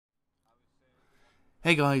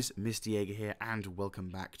Hey guys, Mr. Jaeger here, and welcome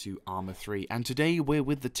back to Arma 3, and today we're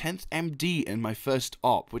with the 10th MD in my first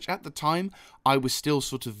op, which at the time, I was still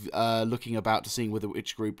sort of looking about to seeing whether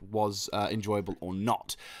which group was enjoyable or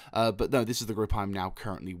not. But no, this is the group I'm now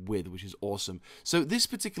currently with, which is awesome. So this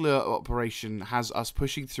particular operation has us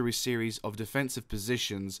pushing through a series of defensive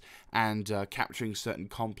positions and capturing certain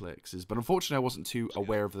complexes, but unfortunately I wasn't too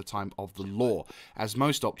aware of the time of the lore. As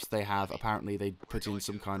most ops they have, apparently they put in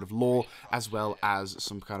some kind of lore, as well as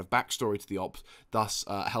some kind of backstory to the ops, thus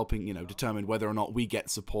helping, determine whether or not we get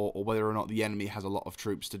support or whether or not the enemy has a lot of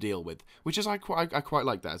troops to deal with, which is I quite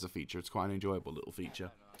like that as a feature. It's quite an enjoyable little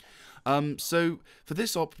feature. So for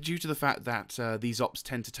this op, due to the fact that these ops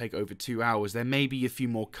tend to take over 2 hours, there may be a few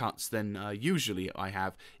more cuts than usually I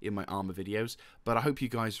have in my Arma videos, but I hope you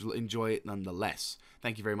guys will enjoy it nonetheless.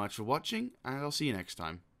 Thank you very much for watching, and I'll see you next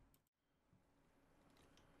time.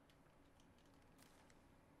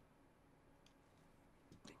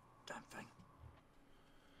 Damn thing.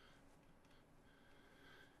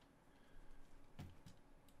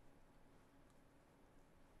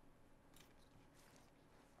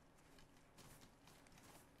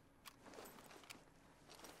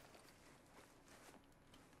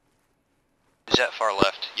 Is that far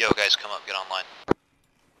left? Yo, guys, come up, get online.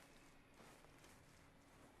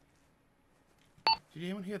 Did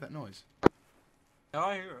anyone hear that noise? Yeah,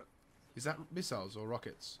 I hear it. Is that missiles or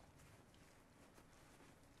rockets?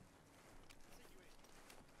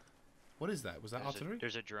 What is that? Was that artillery?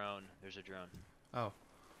 There's a drone. There's a drone. Oh,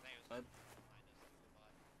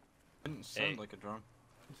 Didn't sound like a drone.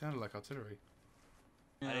 it sounded like artillery.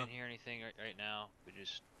 I Yeah. didn't hear anything right now.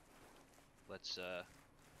 Let's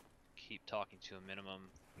keep talking to a minimum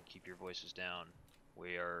and keep your voices down.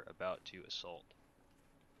 We are about to assault.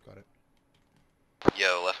 Got it.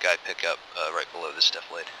 Yo, left guy, pick up right below the step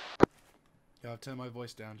blade. Yeah, I'll turn my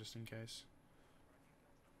voice down just in case.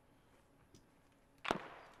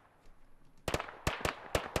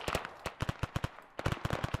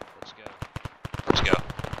 Let's go. Let's go.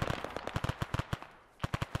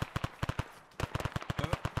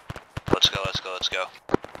 Let's go, let's go, let's go.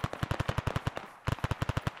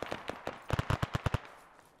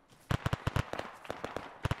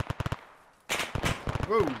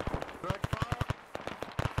 Whoa! Direct fire.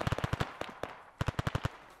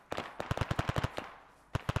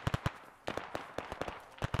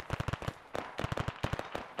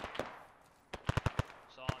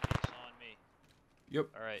 Saw on me. Yep.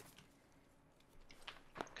 Alright.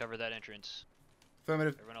 Cover that entrance.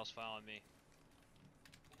 Affirmative. Everyone else following me.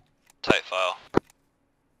 Tight file.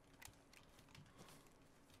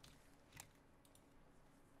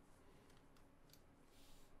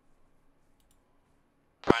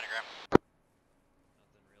 Phonogram. Nothing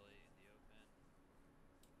really in the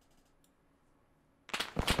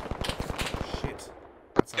open. Shit.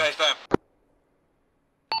 That's Guy firm.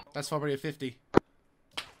 That's probably a 50.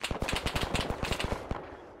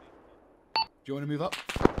 Do you want to move up?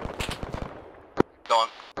 Go on.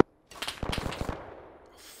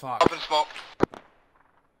 Fuck. Open smoke.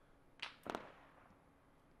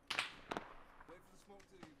 Wait for the smoke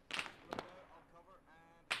to spread out. I'll cover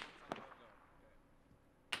and I'll go. Okay.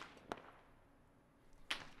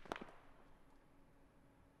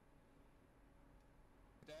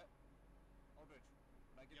 Dead. Aldrich,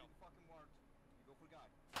 when I give you the fucking word, you go for the guy.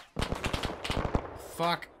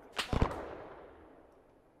 Fuck.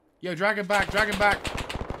 Yo, drag him back, drag him back. Hey,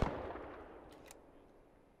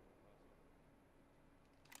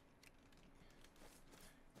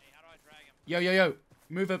 how do I drag him? Yo.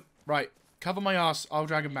 Move him. Right. Cover my ass. I'll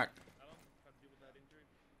drag him back.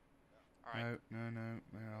 Alright. No.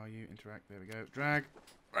 Where are you? Interact. There we go. Drag.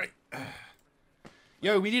 Right.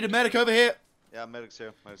 Yo, we need a medic over here. Yeah, medics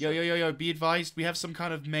here. Yo. Be advised, we have some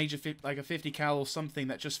kind of major, like a 50 cal or something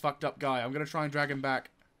that just fucked up guy. I'm gonna try and drag him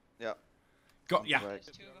back. Yeah. Got ya. Right.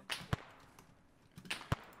 Two of them.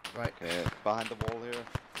 Right. Okay, behind the wall here.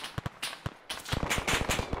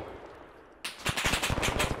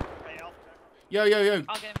 Hey, I'll Yo. get him.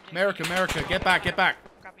 America, get back.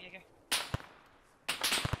 Copy, Jaeger.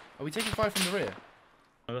 Are we taking fire from the rear?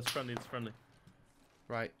 Oh, that's friendly, it's friendly.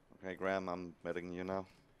 Right. Okay, Graham, I'm medicing you now.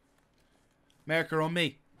 America on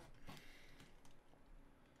me.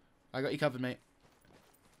 I got you covered, mate.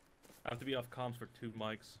 I have to be off comms for 2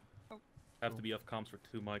 mics. Oh. I have to be off comms for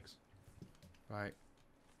 2 mics. Right.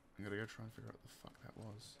 I'm gonna go try and figure out what the fuck that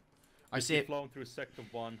was. I Just see keep it. flowing through sector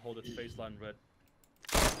 1, hold its baseline red.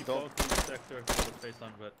 Keep flowing through the sector, hold its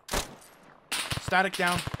baseline red. Static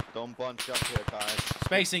down. Don't bunch up here, guys.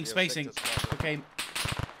 Spacing. Your sector's covered. Okay.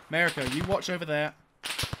 America, you watch over there.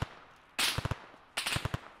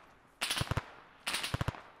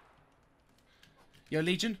 Yo,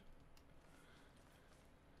 Legion.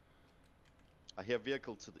 I hear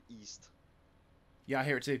vehicle to the east. Yeah, I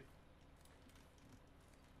hear it too.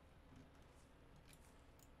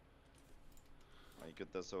 Are you good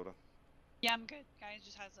there, Soda? Yeah, I'm good. Guy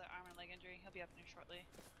just has an arm and leg injury. He'll be up there shortly.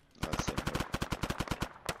 That's it.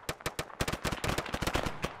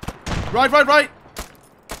 Right, right, right!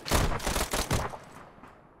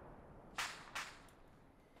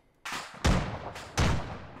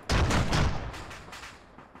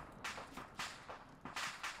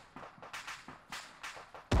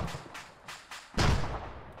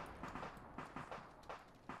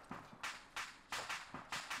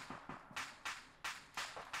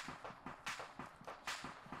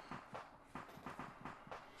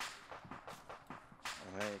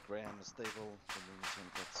 Alright, Graham is stable. The munition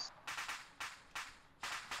gets.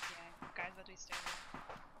 Yeah, guys about to be stable.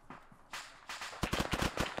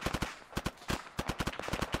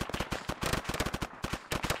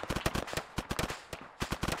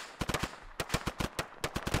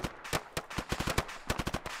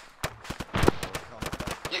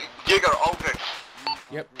 Jaeger, Aldrich.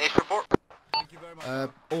 Yep. Ace report. Thank you very much.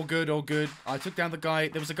 All good, all good. I took down the guy.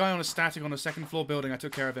 There was a guy on a static on a second floor building. I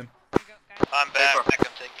took care of him. Here you go, guys. I'm back. I'm taking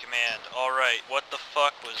command. Alright, what the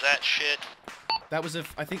fuck was that shit? That was a.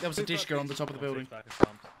 I think that was a Dishka on the top of the building. Back at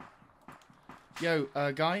comms.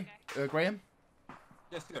 Yo, guy, Graham.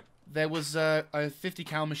 Yes, sir. There was a 50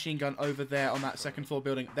 cal machine gun over there on that second floor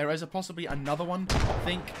building. There is possibly another one. I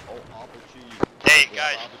think. Oh, RPG. Hey Yeah,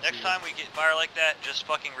 guys, RPG. next time we get fire like that, just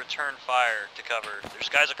fucking return fire to cover. There's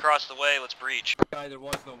guys across the way, let's breach. Guy, there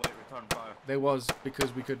was no way to return fire. There was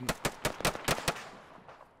because we couldn't.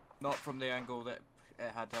 Not from the angle that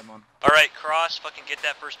it had him on. Alright, cross, fucking get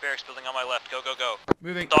that first barracks building on my left. Go, go, go.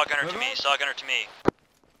 Moving. Saw gunner to me, saw gunner to me.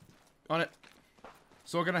 On it.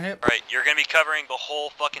 Saw gonna hit. Alright, you're gonna be covering the whole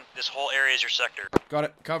fucking, this whole area is your sector. Got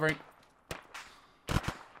it. Covering.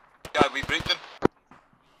 Guy, we breach them?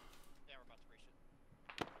 Yeah, we're about to breach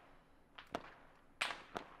it.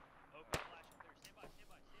 Okay, flash up there. Stand by, stand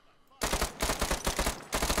by, stand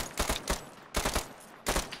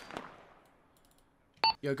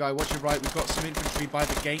by. Yo, guy, watch your right. We've got some infantry by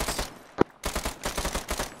the gates.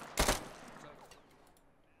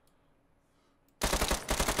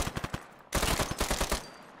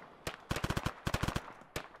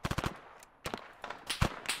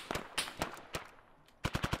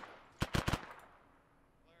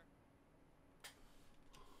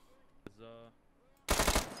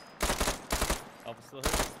 Alpha still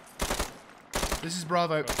here? This is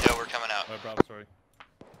Bravo. Yeah, we're coming out. Alright, Bravo, sorry.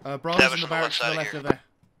 Bravo's Establish in the on the barracks to the left left side of there.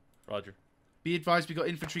 Roger. Be advised, we got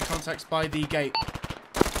infantry contacts by the gate.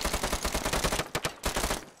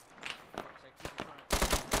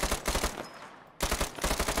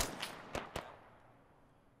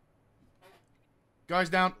 Guys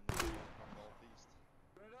down.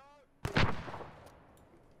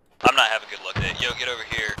 I'm not having a good look at it. Yo, get over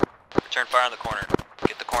here. Return fire on the corner.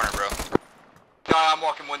 Get the corner, bro. Guy, I'm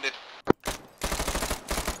walking winded.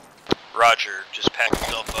 Roger, just pack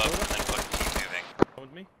yourself up and then fucking keep moving. Come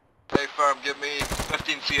with me? Hey, firm, give me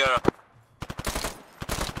 15 Sierra.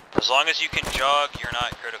 As long as you can jog, you're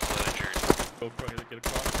not critically injured. Go get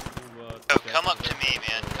across to, Yo, come up to me,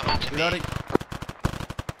 man. Come up to me. Reloading.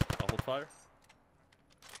 I'll hold fire.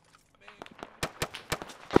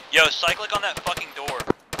 Yo, cyclic on that fucking door.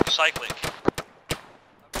 Cyclic.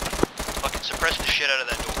 Fucking suppress the shit out of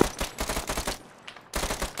that door.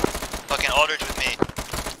 Fucking Aldridge with me.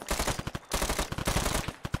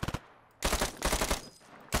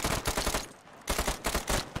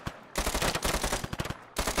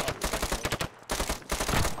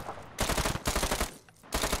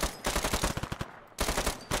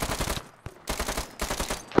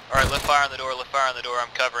 Alright, left fire on the door, left fire on the door, I'm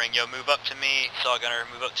covering. Yo, move up to me. Saw gunner,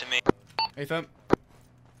 move up to me. Hey, thump.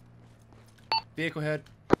 Vehicle head.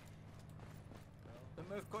 Then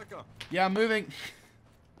move quicker. Yeah, I'm moving.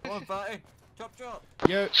 Come on, fatty. Chop, chop.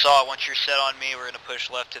 Yo. Saw, once you're set on me, we're gonna push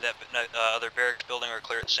left to that other barracks building or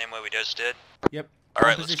clear it the same way we just did. Yep.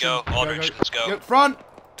 Alright, On let's position. go. Aldridge, let's go. Yo, front.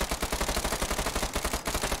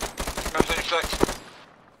 I'm 36.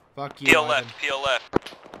 Fuck you. Peel Ivan. left, peel left.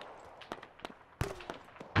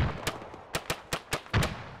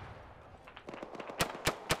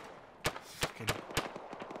 Fucking-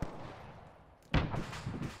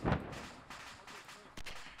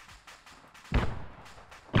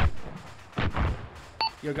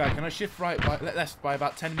 Yo, guy, can I shift right by left by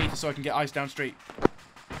about 10 meters so I can get ice down street?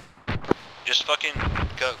 Just fucking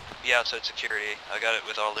go be outside security. I got it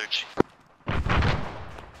with Aldridge.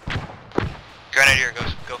 Grenadier,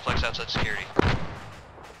 go flex outside security.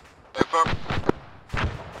 Hey, firm.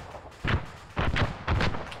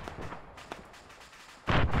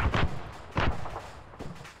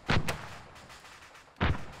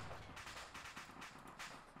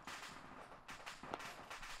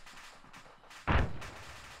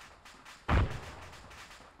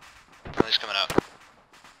 Friendly's coming out.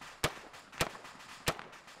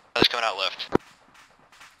 Friendly's coming out left.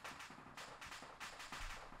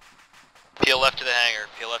 Peel left to the hangar.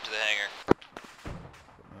 Peel left to the hangar.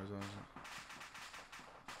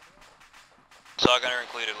 Saw gunner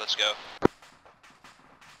included. Let's go.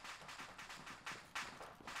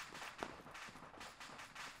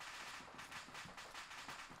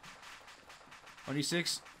 On you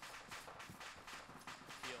 6.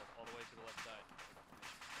 Peel all the way to the left side.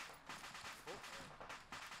 Oh,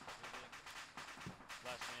 alright.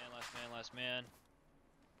 Last man, last man, last man.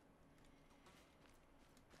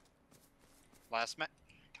 Last man.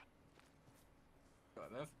 Got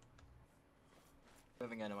it, move.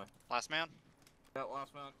 Moving anyway. Last man. Got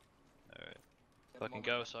last man. Alright. Get Fucking him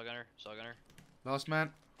go, on. saw gunner, saw gunner. Last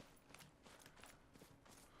man.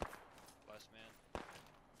 Last man.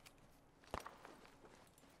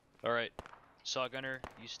 Alright. Saw gunner,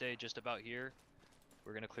 you stay just about here.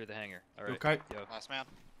 We're gonna clear the hangar. Alright. Okay. Yo. Last man.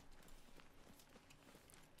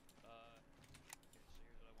 So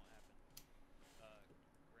here's what I want to happen.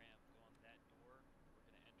 Graham, go on that door.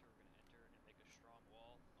 We're gonna enter, and make a strong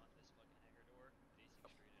wall on this fucking hangar door, facing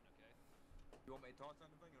straight in, okay? You want me to toss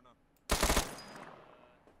anything or not?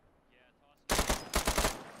 Yeah, toss it.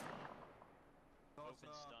 Toss,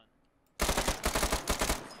 Open stun.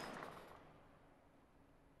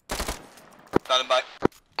 Got him back.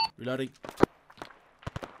 Reloading.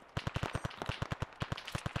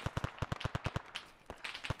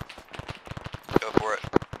 Go for it.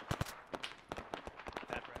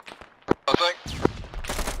 Bad frag. Okay.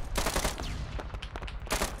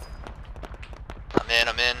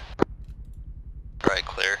 I'm in. Alright,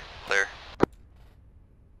 clear. Clear.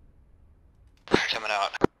 Coming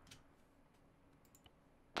out.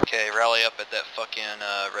 Okay, rally up at that fucking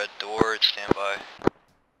red door and stand by.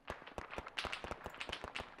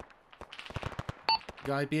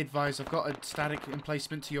 Guy, be advised, I've got a static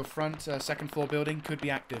emplacement to your front, second floor building, could be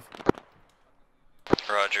active.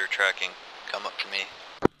 Roger, tracking. Come up to me.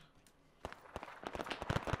 How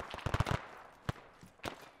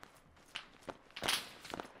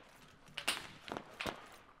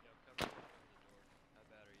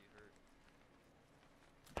bad are you hurt?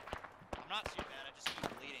 I'm not too bad. I just keep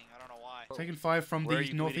bleeding. I don't know why. Taking fire from Where are the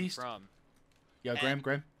you bleeding northeast. from? Yeah, Graham.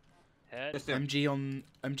 Head? Just there. MG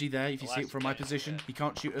there, if you see it from my Elastic, position. yeah. He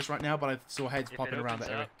can't shoot us right now, but I saw heads If popping it around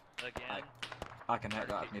that opens area. up again, I can hit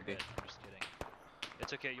that repeat if need be. your head. I'm just kidding.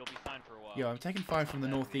 It's okay, you'll be fine for a while. Yeah, I'm taking fire from the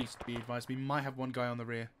Bad northeast, be advised. We might have one guy on the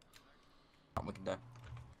rear. We can do.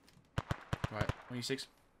 Right, 26.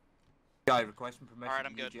 Guy requesting permission Alright, to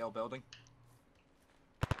I'm good. UGL building.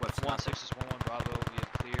 With 1-6 is 1-1 Bravo. We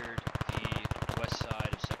have cleared the west side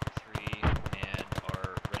of Sector 3 and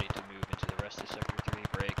are ready to move into the rest of Sector 3.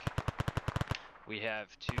 Break. We have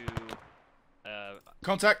 2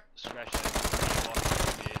 Contact! scratch that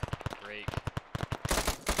walking mid. Break.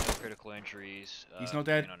 No critical injuries. He's not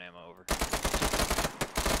dead. On ammo over.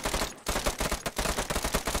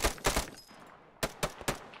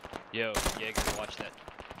 Yo, Jaeger, watch that.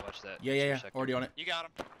 Watch that. Yeah. Sector. Already on it. You got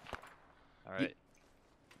him. Alright.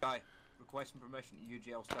 Guy, requesting permission to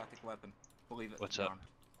UGL static weapon. Believe it. What's up?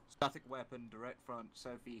 Static weapon, direct front,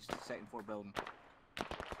 southeast, second floor building.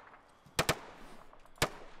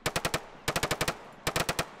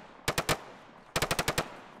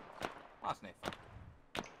 Last name.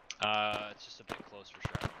 It's just a bit close for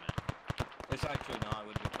shrapnel, man. It's actually not, I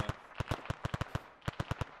wouldn't be fair.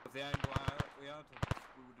 With the angle we had,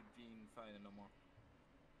 we would have been fine no more.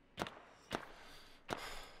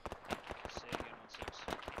 Say it again,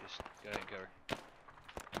 1-6. Just go ahead and cover.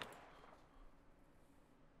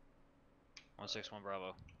 1-6-1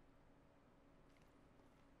 Bravo.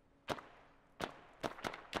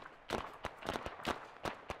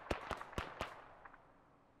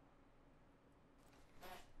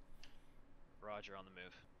 Roger, on the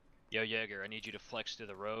move. Yo, Jaeger, I need you to flex to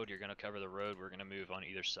the road. You're gonna cover the road. We're gonna move on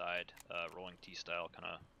either side, rolling T-style, kind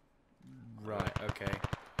of. Right, okay.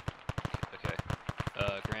 Okay.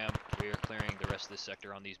 Graham, we are clearing the rest of this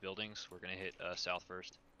sector on these buildings. We're gonna hit south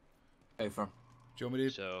first. Hey, firm. Do you want me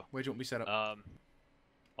to... So, Where do you want me set up?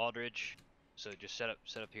 Aldridge. So just set up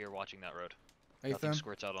here, watching that road. Hey, Nothing Thurm?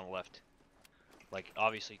 squirts out on the left. Like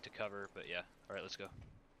obviously to cover, but yeah. All right, let's go.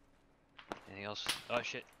 Anything else? Oh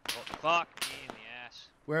shit! Oh, fuck me in the ass.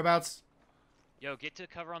 Whereabouts? Yo, get to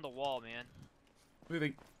cover on the wall, man.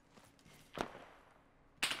 Moving.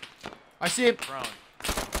 I see him! Prone.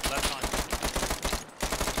 Left on.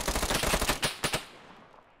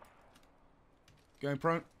 Going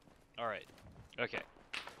prone. All right. Okay.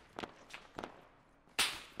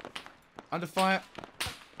 Under fire.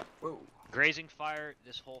 Whoa. Grazing fire.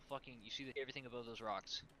 This whole fucking. You see everything above those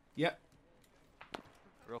rocks. Yep.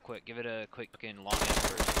 real quick. Give it a quick fucking long ass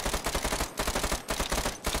burst.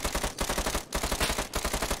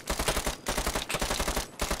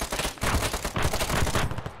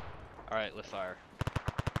 Alright, lift fire.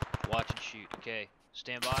 Watch and shoot. Okay.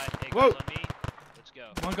 Stand by. Hey, guys Whoa. on me. Let's go.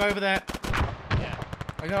 Come on, go over there. Yeah.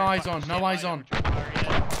 I got eyes on. No eyes on. Return fire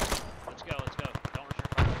yet. Let's go. Let's go. Don't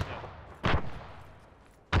return fire.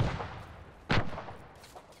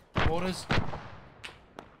 Let's go. Orders.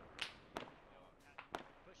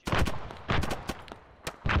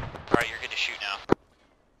 Alright, you're good to shoot now.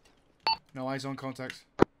 No eyes on contacts.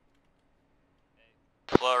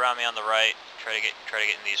 Flow around me on the right. Try to get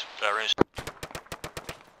in these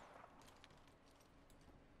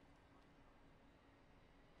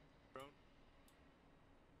rooms.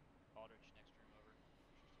 Aldrich, next room over.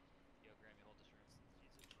 Yo, Grammy, hold this room.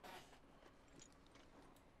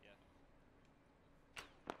 Yeah.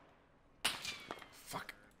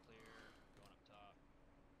 Fuck. Clear. Going up top.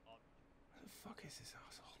 Aldrich. Who the fuck is this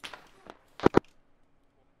asshole?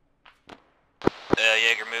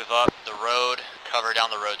 Jaeger, move up the road. Cover down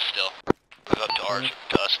the road still. Move up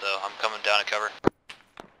to us though. I'm coming down to cover.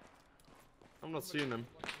 I'm not seeing them.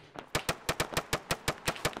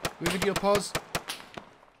 Move into your pause.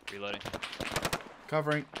 Reloading.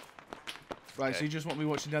 Covering. Right, Okay. so you just want me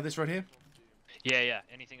watching down this right here? Yeah, yeah.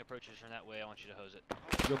 Anything approaches from that way, I want you to hose it.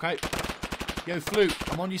 You okay? Yo, Flute,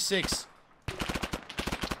 I'm on your 6.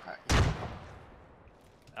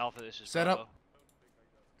 Alpha, this is Set Bravo. up.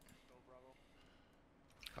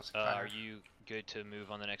 Are you good to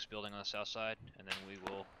move on the next building on the south side? And then we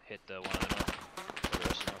will hit the one on the north. Or the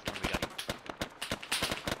rest of the north one we got you.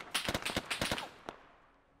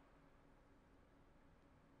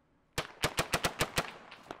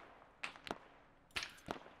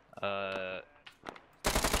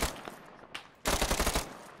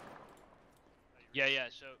 Yeah,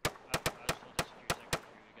 so I was told to secure sector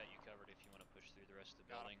 3, we got you covered if you want to push through the rest of the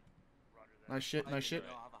building. Nice shit, nice shit.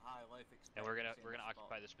 And we're gonna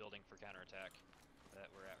occupy this building for counterattack that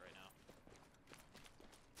we're at right now.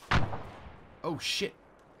 Oh shit.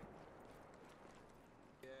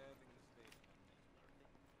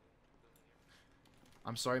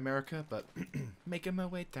 I'm sorry, America, but making my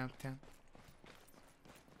way downtown.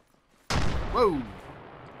 Whoa!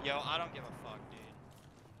 Yo, I don't give a fuck, dude.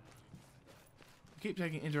 You keep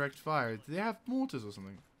taking indirect fire. Do they have mortars or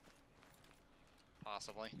something?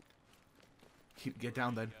 Possibly. Get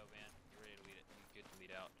down then. Go, man. You're ready to lead it. You're good to lead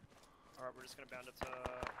out. Alright, we're just gonna bound it to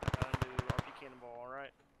RP cannonball,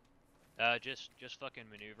 alright? Just fucking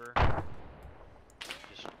maneuver.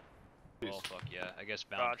 Just. Well, fuck yeah. I guess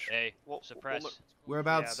bound. Dodge. Hey, We'll suppress.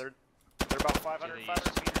 Whereabouts? Yeah, they're about 500 the 500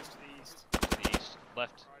 east. meters to the east. To the east.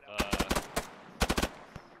 Left.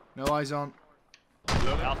 No eyes on.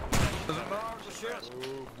 Alpha.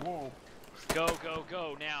 Whoa. Go, go,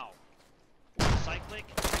 go now. Cyclic.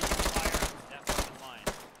 Fire that fucking line.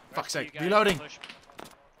 Fuck's Rest of sake, you guys reloading. push.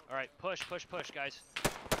 Alright, push, guys.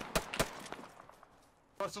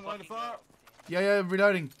 Got some line of fire. Yeah,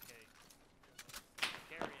 reloading.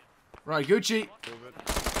 Carry it. Right, Gucci.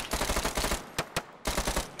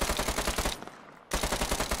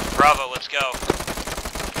 Bravo, let's go.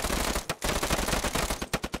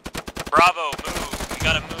 Bravo, move. We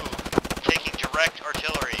gotta move. Taking direct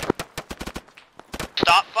artillery.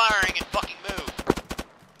 Stop firing and fucking move.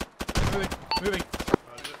 Moving.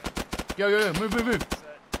 Go, move.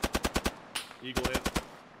 Eagle hit.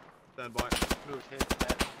 Stand by. Move, hit,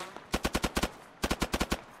 head.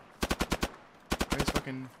 Where's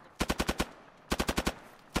fucking...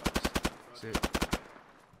 That's it.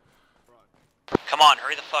 Come on,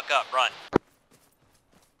 hurry the fuck up, run.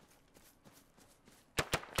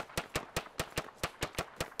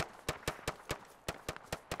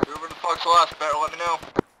 Whoever the fuck's last, better let me know.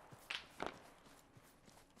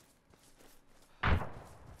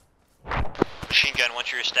 Machine gun,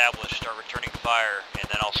 once you're established, start returning fire, and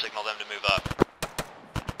then I'll signal them to move up.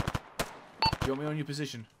 Do you want me on your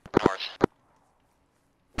position? North.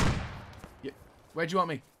 Yeah. Where do you want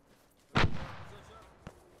me?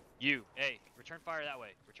 You, hey, return fire that way.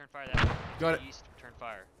 Return fire that way. Got To it. the east, return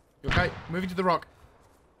fire. You okay? Moving to the rock.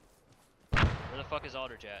 Where the fuck is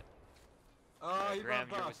Aldrich at? You Graham,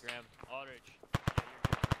 got you're past. with Graham. Aldrich. Yeah,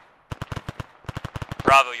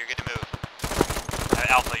 Bravo, you're good to move.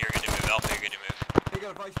 Alpha, you're good to move. Alpha, you're good to move. You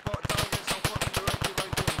got a vice spot targets. I'll fucking direct you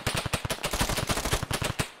right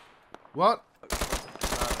What?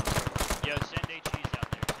 Yo, send HEs out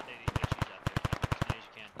there. Send HEs out there. As many as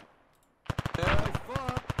you can. there.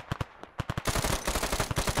 Fuck.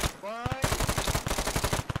 Fine.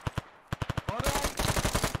 Alright.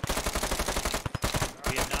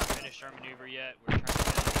 We have not finished our maneuver yet. We're trying to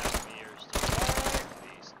get out of the ears to the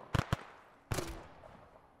east.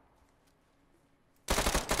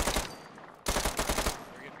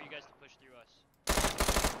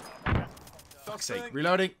 fuck's sake.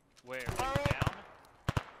 Reloading. Where? Down?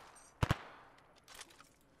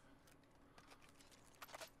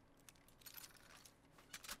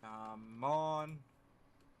 Come on.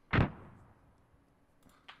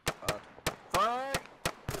 Fire!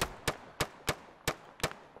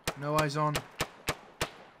 No eyes on.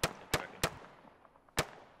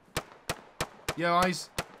 Yo, eyes.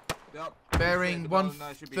 Yep. Bearing The building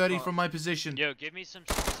now should be 130 caught. from my position. Yo, give me some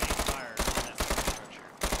sustained fire on that structure.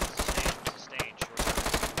 Sustained, short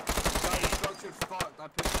term. That structure's fucked. I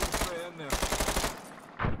put you straight in there.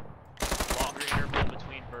 Longer interval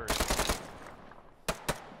between bursts.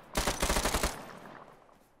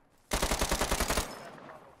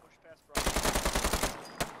 Push past Bravo.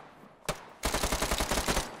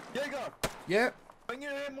 Jaeger! Yeah. Bring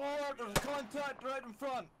your aim more. There's contact right in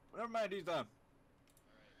front. Never mind, he's down.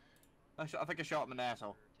 I think I shot him in the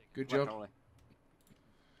asshole. Good job. Literally.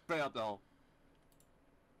 Straight up the hole.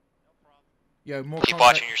 Yo, more Keep contact.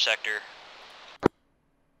 watching your sector.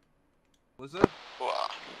 Was it? Wow.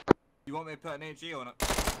 You want me to put an HE on it?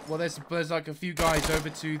 Well, there's like a few guys over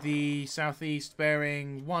to the southeast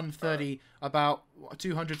bearing 130, about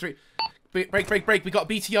 203. Break. We got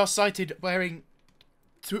BTR sighted bearing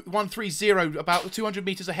 130, about 200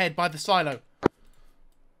 meters ahead by the silo.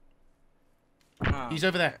 He's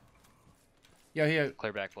over there. Yo.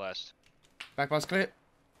 Clear back blast. Back blast clear.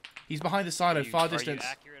 He's behind the silo, far distance. Are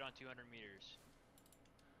you accurate on 200 meters?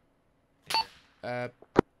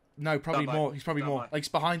 No, probably Stand by. more. He's probably Stand more. by. Like,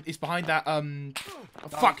 it's behind that, oh, No,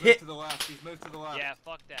 fuck, he's moved hit! to the left. He's moved to the left. Yeah,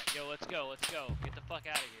 fuck that. Yo, let's go. Get the fuck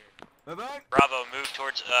out of here. Move back. Bravo, move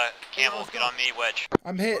towards Camel. Get on me, Wedge.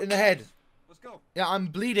 I'm hit in the head. Let's go. Yeah, I'm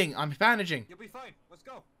bleeding. I'm bandaging. You'll be fine. Let's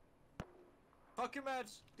go. Fuck your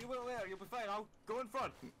meds. Deal with it later. You'll be fine. I'll go in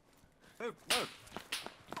front. Move.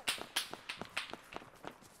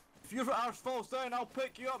 If your arse falls down, I'll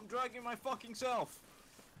pick you up and drag you my fucking self.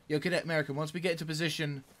 Yo, Cadet American, once we get into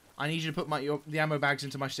position, I need you to put the ammo bags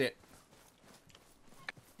into my shit.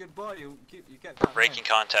 Good boy. You get that. Breaking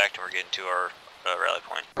contact and we're getting to our rally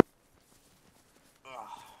point.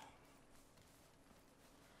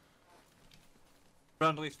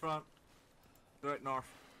 Friendly's front. Direct north.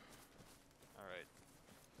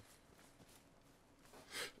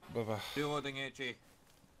 Alright. Bye-bye. Reloading HE.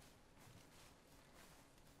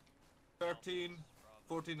 13,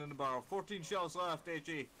 14 in the barrel. 14 shells left, HE.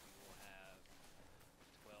 We'll have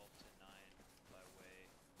 12 to 9 by way.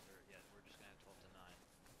 Yeah, we're just gonna have 12 to 9.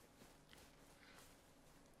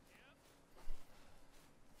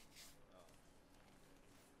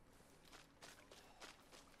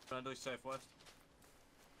 Friendly southwest.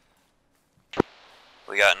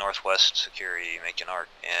 We got northwest security making arc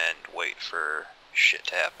and wait for shit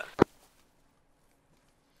to happen.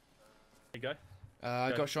 Hey, guy.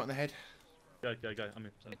 I got shot in the head. Guy. I'm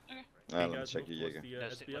in. Let me guys, check move your towards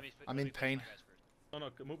Jaeger. the, SBF. I'm in pain. No,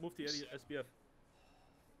 move the SBF.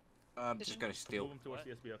 I'm just gonna steal. Move him towards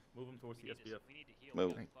the SBF. Move him towards the SBF. We need to heal.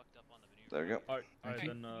 Move. We fucked up on the maneuver. There you go. Alright, Thank you.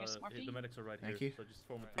 then You guys smart the feet? medics are right Thank here. you. So just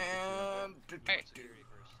form a Security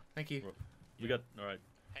first. Thank you. You got, alright.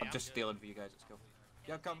 Hey, I'm just stealing for you guys. Let's go.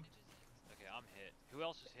 Yeah, come. Okay, I'm hit. Who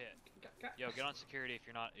else is hit? Yo, get on security if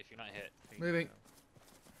you're not hit. Moving.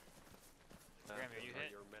 Graham, are you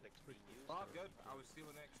hit? Oh, I'm good. I was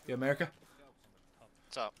stealing extra. Yo, America,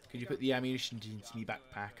 What's up? could you put the ammunition into my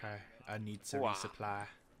backpack? I need to Wow. resupply.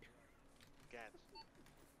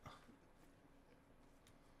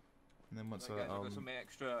 And then once Right, guys, I've got some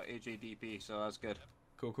extra AJDP, so that's good.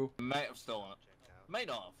 cool. Might have stolen it. Might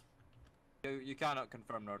not have. You cannot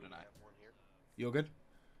confirm nor deny. You're good?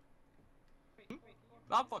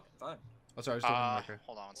 I'm fucking fine. Oh, sorry, I was talking to America.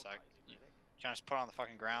 Hold on one sec. Can I just put it on the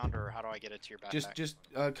fucking ground, or how do I get it to your backpack? Just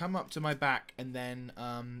come up to my back, and then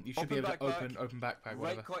you should be Open able to backpack. open backpack,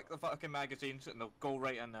 whatever. Right click the fucking magazines and they'll go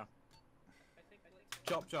right in there.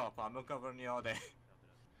 Chop, I'm not covering you all day.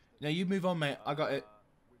 Now you move on, mate. I got it.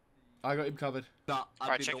 I got him covered. Nah, I'd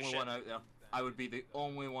Alright, be the check your only shit. one out there. I would be the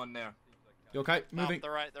only one there. You okay? No, Moving.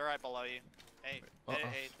 they're right below you. Hey,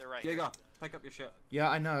 hey, they're right. Here you go. Pick up your shit. Yeah,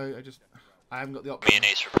 I know. I haven't got the Me option. and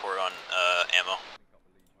Ace report on ammo.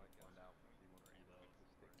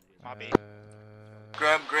 Copy.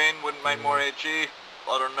 Graham Green, wouldn't mind more HE.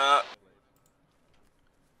 Blood or not.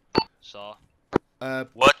 Saw.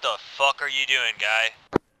 What the fuck are you doing, guy?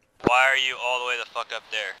 Why are you all the way the fuck up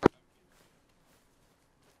there?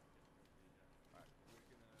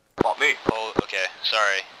 What, me? Oh, okay,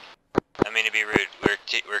 sorry. I mean to be rude.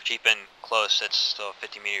 We're keeping close. That's still a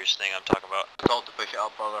 50 meters thing I'm talking about. I told to push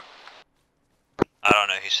out, brother. I don't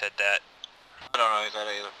know who said that. I don't know who said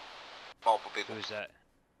that either. Multiple people. Who's that?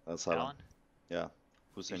 That's Alan? Alan. Yeah.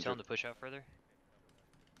 Who's You tell him injured? to push out further?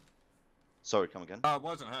 Sorry, come again. Oh, it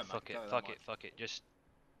wasn't him. Fuck it, fuck it, fuck it. Just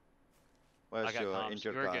Where's I got your comms.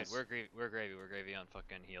 injured We're guys? good. We're gravy. We're gravy on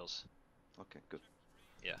fucking heels. Okay, good.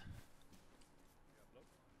 Yeah.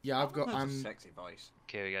 Yeah, I've got. That's a I'm. sexy voice.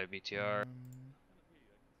 Okay, we got a BTR.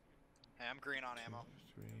 Hey, I'm green on ammo.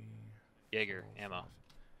 Jaeger ammo.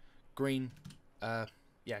 Green.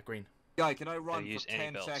 Yeah, green. Guy, can I run use for any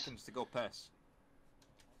 10 belts. seconds to go piss?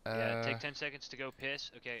 Yeah, take 10 seconds to go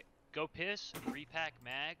piss. Okay, go piss, repack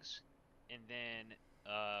mags, and then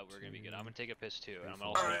we're gonna be good. I'm gonna take a piss too, and I'm gonna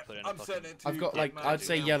also Alright, put in a I'm fucking... sending it to I've got like, Get I'd Magic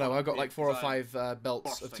say now yellow. for I've got like 4 or design. 5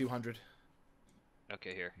 belts of Bursting. 200.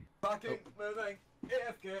 Okay, here. Fucking moving.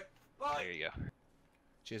 AFK. Bye. There you go.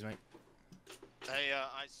 Cheers, mate. Hey,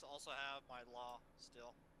 I also have my law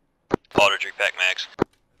still. Aldridge repack max.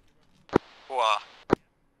 Wow.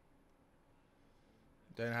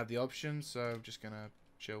 Don't have the option, so I'm just gonna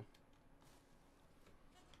chill.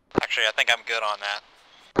 Actually, I think I'm good on that.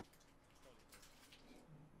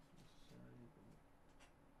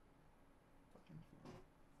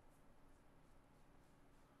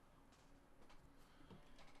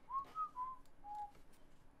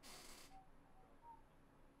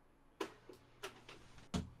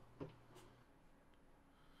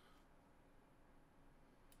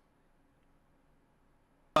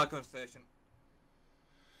 Back on station.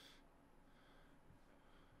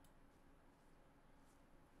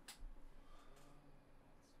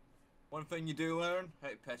 One thing you do learn, how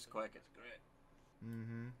to piss quick, it's great.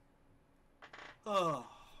 Mm-hmm. Oh.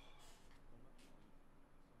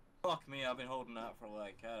 Fuck me, I've been holding that for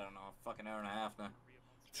like, I don't know, a fucking hour and a half now.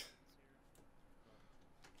 It's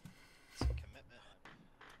a commitment.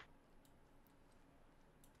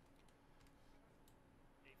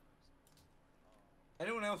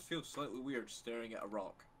 Anyone else feel slightly weird staring at a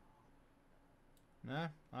rock? Nah,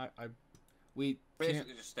 we.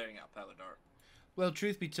 Basically just staring at a pile of dirt. Well,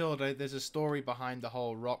 truth be told, there's a story behind the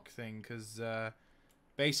whole rock thing, because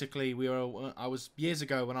basically I was years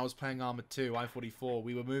ago when I was playing Arma 2, I-44,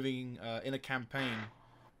 we were moving in a campaign.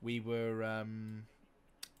 We were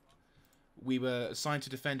assigned to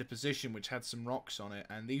defend a position which had some rocks on it,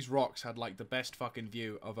 and these rocks had like the best fucking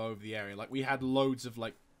view of over the area. Like we had loads of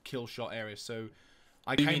like kill shot areas, so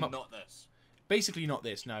I You came mean up. not this. Basically not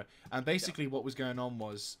this, no. And basically what was going on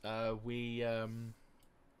was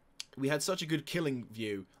we had such a good killing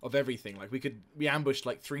view of everything. Like we ambushed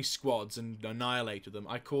like 3 squads and annihilated them.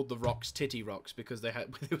 I called the rocks titty rocks because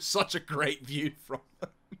it was such a great view from them.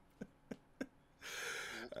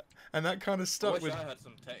 And that kind of I stuck wish with. I had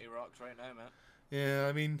some titty rocks right now, man. Yeah,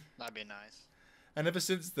 I mean, That'd be nice. and ever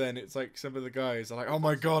since then, it's like some of the guys are like, "Oh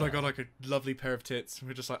my god, I got like a lovely pair of tits." And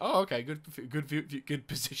we're just like, "Oh, okay, good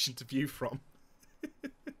position to view from."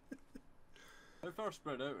 How far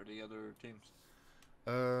spread out are the other teams?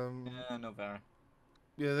 Yeah, no very.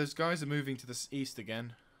 Yeah, those guys are moving to the east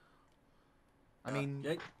again. I mean,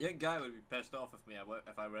 young guy would be pissed off with me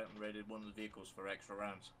if I went and raided one of the vehicles for extra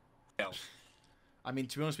rounds. Hell. I mean,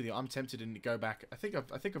 to be honest with you, I'm tempted to go back. I think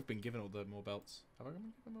I've been given all the more belts. Have I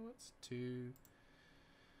been given more belts? 2.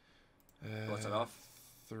 What's it off?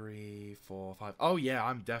 3, 4, 5. Oh yeah,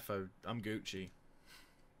 I'm Gucci.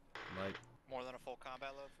 Like, More than a full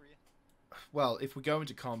combat load for you? well, if we go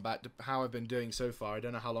into combat, how I've been doing so far, I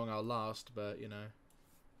don't know how long I'll last, but you know,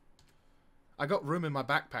 I got room in my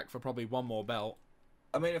backpack for probably 1 more belt.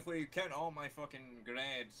 I mean, if we count all my fucking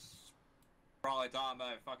grenades, probably talking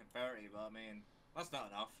about fucking 30, but I mean, that's not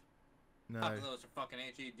enough. No, Half of those are fucking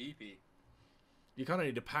HEDP. you kind of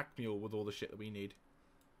need a pack mule with all the shit that we need.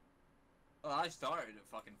 Well, I started at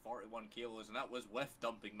fucking 41 kilos, and that was with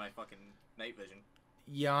dumping my fucking night vision.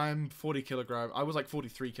 Yeah, I'm 40 kilograms. I was like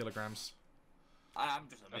 43 kilograms. I'm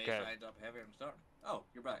just amazed Okay. I ended up heavier and starting. Oh,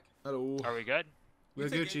 you're back. Hello. Are we good? We're You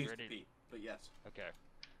take Gucci. it easy, but yes. Okay.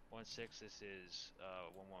 1-6, this is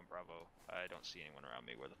 1-1 Bravo. I don't see anyone around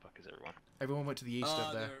me. Where the fuck is everyone? Everyone went to the east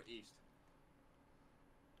up there. They're east.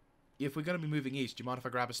 If we're going to be moving east, do you mind if I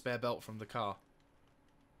grab a spare belt from the car?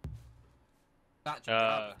 That's your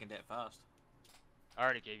job, you can do it fast. I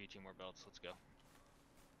already gave you 2 more belts. Let's go.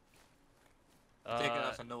 Take it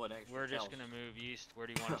as a no extra We're just shells. gonna move east. Where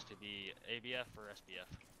do you want us to be? ABF or SBF?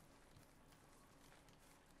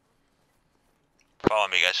 Follow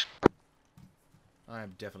me, guys. I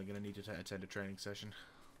am definitely going to need to attend a training session.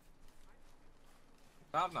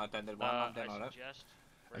 I've not attended one, I'm doing I on it. suggest.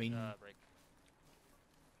 I mean- break.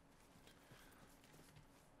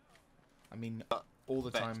 I mean, all the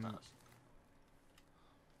Thanks, time. Nas.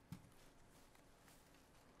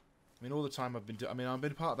 I mean, all the time I've been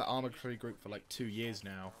part of that Arma 3 group for like 2 years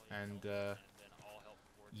now, and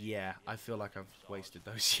yeah, I feel like I've wasted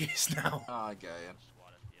those years now. I get you.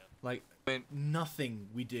 Like, I mean, Nothing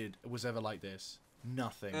we did was ever like this.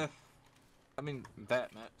 Nothing. I mean,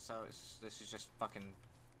 bet, mate. So this is just fucking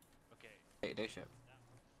Okay. day-to-day shit.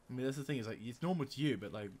 I mean, that's the thing, is like, it's normal to you,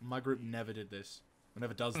 but like, my group never did this. Or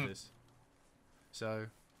never does this. So.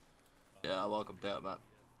 Yeah, welcome to it, mate.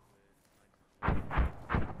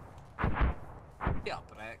 Yeah,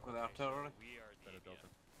 break with artillery. We are the ABF.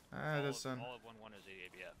 Ah, that's all of 1-1 is the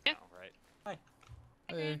ABF Yeah. now, right?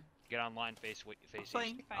 Hey. Get online, face east.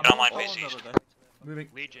 Fine. Get online, face east. Moving.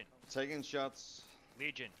 Legion. Taking shots.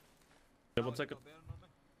 Legion. Yeah, 1 second.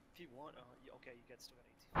 If you want, okay, you get still got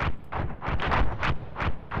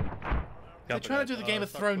 18. They're trying to do the Game of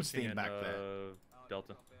start Thrones pushing theme in, back there.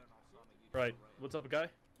 Delta. Right, what's up, guy?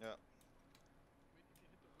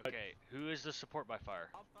 Okay, who is the support by fire?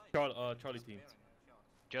 Charlie team.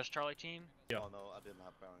 Just Charlie team? Yeah. Oh no, I didn't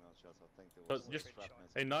have bearing on shots. I think there So was just shrapnel.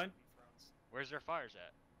 hey 9. Where's their fires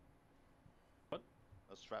at?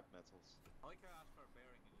 Shrapnels.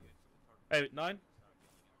 Hey 9.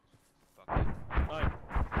 Fuck it. 9. I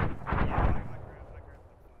grabbed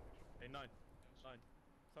Hey 9. 9.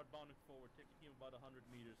 Start bounding forward. Take a team about 100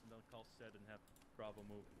 meters and then call set and have Bravo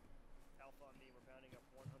move. Alpha on me, we're bounding up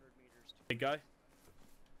 100 meters. Hey guy.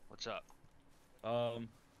 What's up?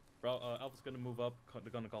 Alpha's gonna move up.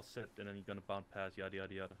 They're gonna call set and then you're gonna bound past. Yada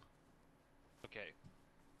yada yada. Okay.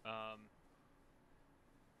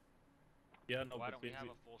 Yeah, no. Why but don't we have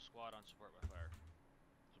a full squad on support by fire?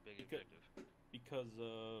 It's a big objective. Because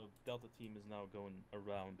Delta team is now going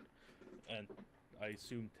around, and I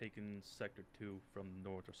assume taking sector 2 from the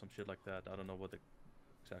north or some shit like that. I don't know what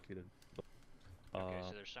exactly did. Okay,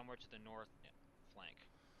 so they're somewhere to the north flank.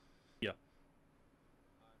 Yeah.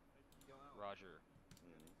 Roger.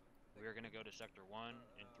 We're gonna go to sector 1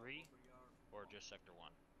 and 3, or just sector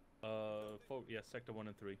 1? Yeah, sector 1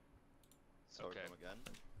 and 3. Start them again.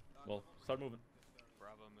 Well, start moving.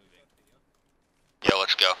 Bravo moving. Yo,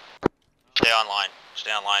 let's go. Stay online.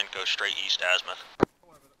 Stay online. Go straight east, Azimuth.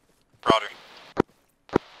 Roger.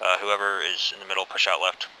 Whoever is in the middle, push out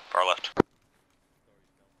left. Far left.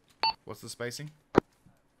 What's the spacing?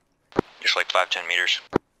 Just like 5-10 meters.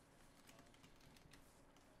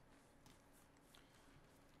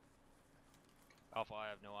 Alpha, I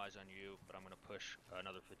have no eyes on you, but I'm gonna push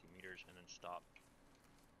another 50 meters and then stop.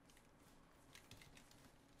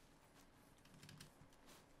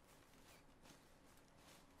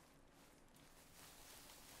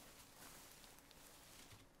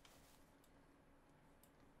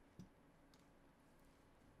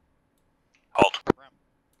 Halt.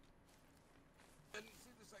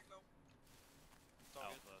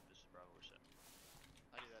 Alpha, this is Bravo, we're set.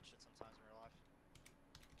 I do that shit sometimes in real life.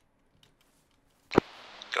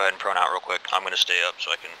 Go ahead and prone out real quick. I'm gonna stay up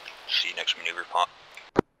so I can see next maneuver pot.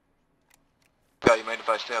 Yeah, you mind if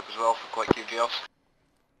I stay up as well for quick QGLs?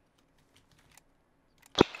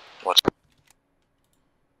 What's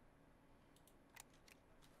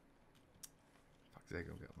Fuck,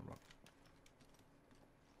 Jaeger will get on the rock.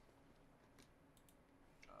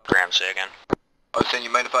 Graham, say again? I was saying, you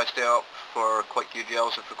mind if I stay up for quick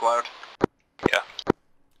QGLs if required? Yeah.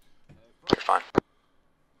 You're fine.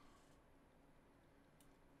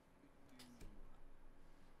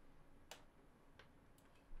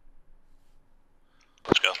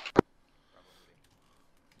 Let's go.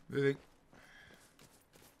 Moving.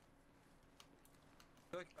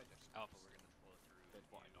 Alpha, we're gonna flow through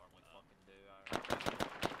what I normally fucking do.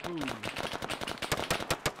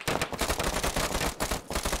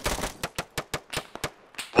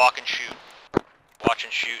 Walk and shoot. Watch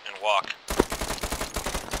and shoot and walk.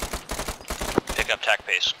 Pick up tack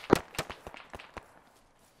pace.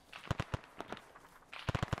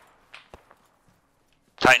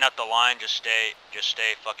 Tighten up the line, just stay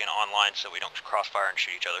fucking online so we don't crossfire and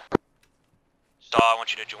shoot each other. Staw, I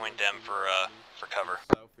want you to join them for cover.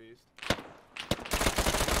 Southeast.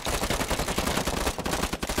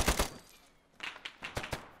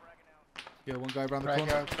 Yeah, one guy around the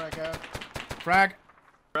corner. Frag out. Frag!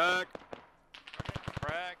 Frag.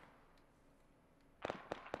 Frag.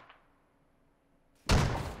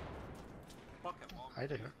 Hi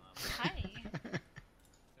there. Hi.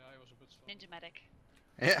 Ninja medic.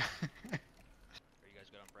 Yeah. Are you guys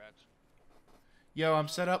good on frags? Yo, I'm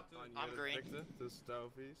set up. I'm green. Victor, to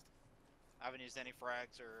southeast. I haven't used any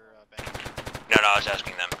frags or bangs. No, I was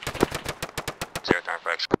asking them. Zero turn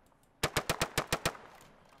frags.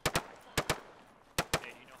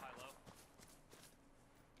 Hey, do you know high-low?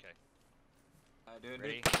 Okay. Dude,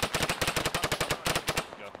 Ready?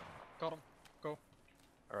 Go. Got him. Go.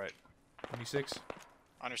 Alright. 26.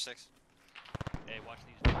 Under 6. Hey, watch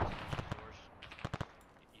these doors.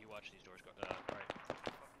 You watch these doors. Go. Alright.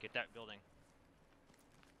 Get that building.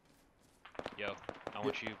 Yo, I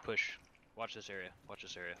want you to push. Watch this area. Watch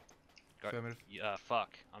this area. Affirmative.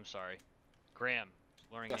 Fuck. I'm sorry. Graham,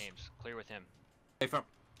 learning Yes. names. Clear with him. Hey, firm.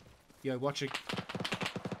 Yo, watching. Friendly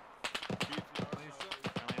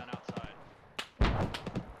on outside.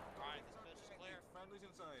 Alright, this bitch is clear. Friendly's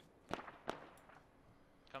inside.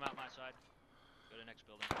 Come out my side. Go to next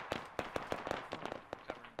building.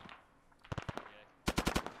 Covering. Yeah.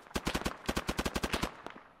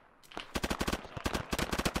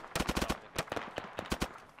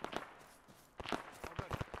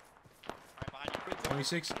 Right behind you.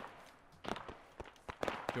 26. Do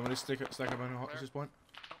you want me to stack up on this point?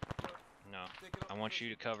 No. I want you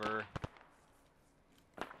to cover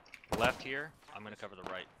left here. I'm gonna cover the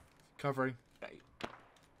right. Covering. Okay.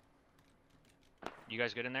 You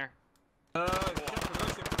guys good in there? I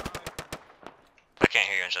can't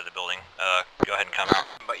hear you inside the building. Go ahead and come out.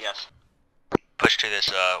 But yes. Push to this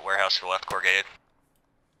warehouse to the left, corrugated.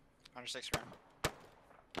 106 round.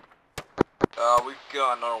 We've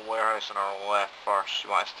got another warehouse on our left first. You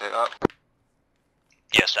want us to take up?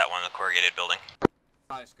 Yes, that one, the corrugated building.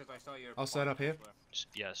 Nice, because I saw your. I'll set up here.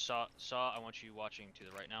 Yeah, saw. I want you watching to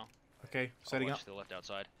the right now. Okay, setting I'll up. watch to the left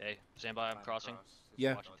outside. Hey, stand by. I'm crossing.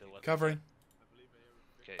 Yeah. Watching to the left. Covering.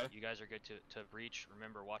 Okay, you guys are good to reach.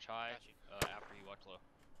 Remember, watch high. After you watch low.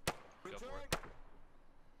 Go for it.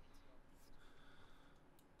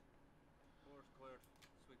 Floor's cleared.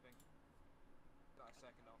 Sweeping. Got a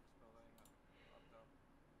second office building up top.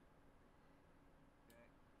 Okay.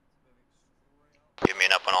 Moving straight up. Give me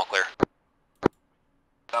an up when all clear.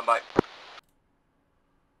 Stand by.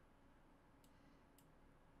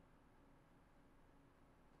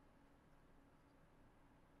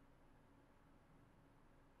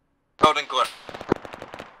 Building clear.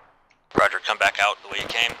 Roger, come back out the way you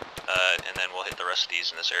came, and then we'll hit the rest of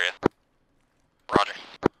these in this area. Roger.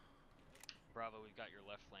 Bravo, we've got your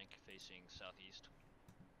left flank facing southeast.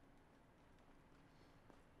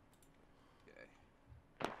 Okay.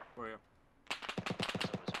 Where are you?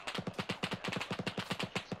 So is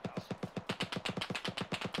Alpha.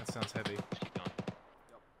 That sounds heavy. Just keep going.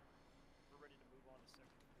 We're ready to move on to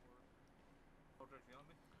sector 4. Aldridge, you on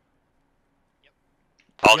me?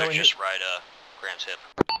 Aldridge, I just ride Graham's hip.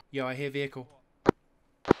 Yo, I hear vehicle.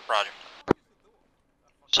 Roger.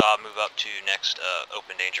 So I'll move up to next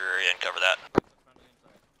open danger area and cover that.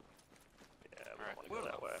 Yeah, we don't want to go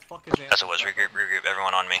that way. Fuck is As it was, regroup,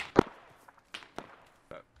 everyone on me.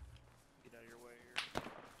 Get out of your way here.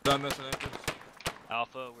 Done missing entrance.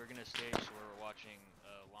 Alpha, we're gonna stage so we're watching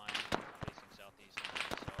line facing southeast on the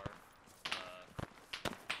SR.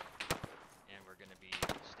 And we're gonna be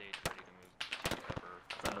staged ready to move to cover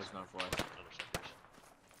Friendly's northwest. other sectors.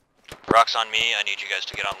 Rocks on me, I need you guys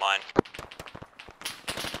to get online.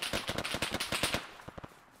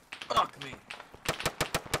 Fuck me.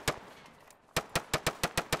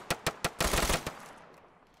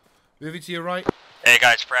 Moving to your right. Hey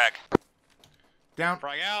guys, frag. Down.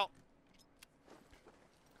 Frag out.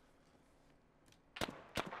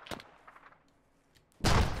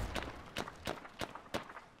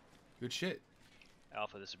 Good shit.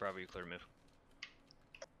 Alpha, this is Bravo, you clear to move.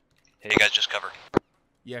 Hey, you guys just cover.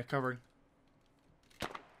 Yeah, covering.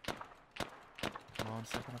 Come on,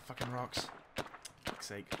 step on the fucking rocks. Fuck's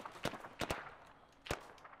sake.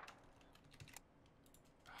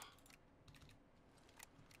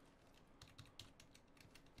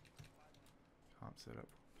 Can't set up.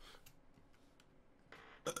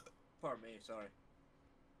 Pardon me, sorry.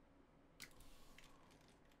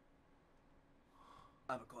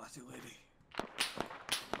 I'm a classy lady.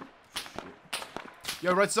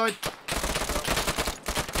 Yo, right side.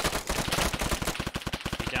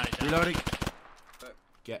 He's down, he's down. Reloading.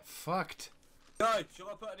 Get fucked. Guys, shall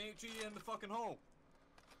I put an HE in the fucking hole?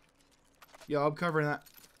 Yo, I'm covering that.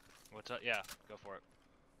 What's up? Yeah, go for it.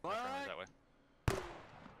 My friend is Flag.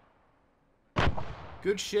 that way.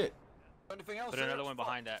 Good shit. Anything else? Put another one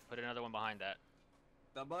behind that. Put another one behind that.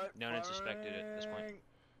 Stand by. Known and suspected at this point.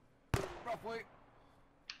 Roughly.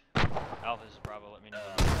 Alpha, this is Bravo, let me know.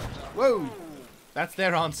 Whoa! That's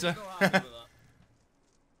their answer. Still happy with that.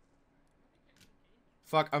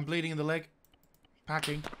 Fuck, I'm bleeding in the leg.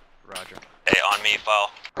 Packing. Roger. Hey, on me,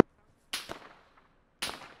 file.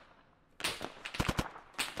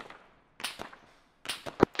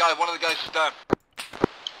 Guy, one of the guys is down.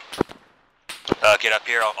 Get up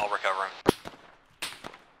here, I'll recover him.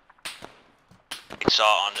 He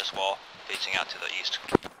saw on this wall, facing out to the east.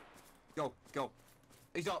 Go, go.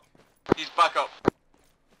 He's up. He's back up.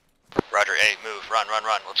 Roger, hey, move, run,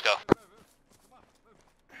 let's go.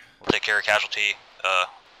 We'll take care of casualty,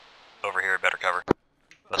 over here, better cover.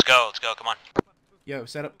 Let's go, come on. Yo,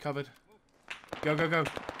 set up, covered. Go, go, go.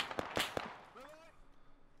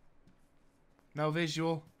 No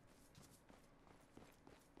visual.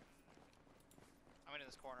 I'm into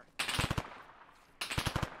this corner.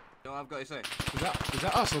 No, I've got to say. Is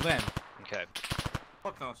that us or them? Okay.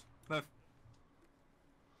 Fuck knows. Move.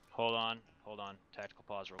 Hold on. Tactical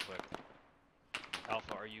pause real quick.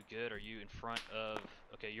 Alpha, are you good? Are you in front of...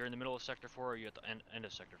 Okay, you're in the middle of Sector 4, or are you at the end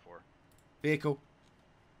of Sector 4? Vehicle.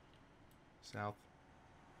 South.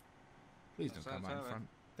 Please don't South, come out in south, front.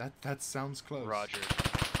 That sounds close. Roger.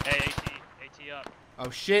 Hey, AT up. Oh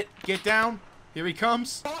shit! Get down! Here he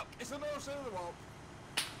comes! Fuck! It's on the other side of the wall.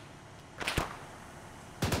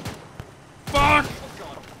 Fuck! Oh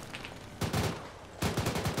god.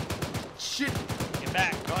 Shit! Get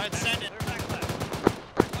back. Go ahead, send it. Clear back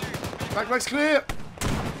left. Back leg's clear!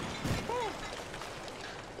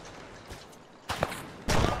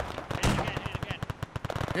 Hit it again.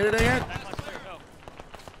 Hit it again! Back left's clear, go.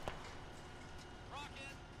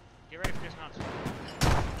 Get ready for dismounts.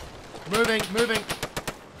 Moving!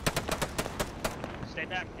 Stay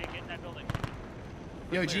back, get in that building.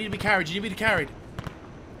 Yo, do you need to be carried? Do you need me to be carried?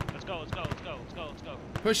 Let's go.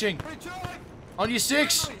 Pushing! Hey, Charlie! On your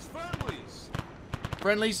 6! Friendlies!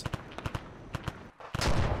 Friendlies.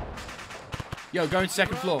 Yo, going to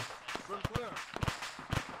second floor. Front clear.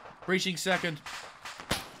 Breaching second.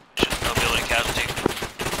 No building casualty.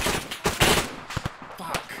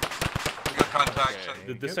 Fuck. We got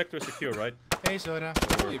contact. The sector is secure, right? Hey, Soda.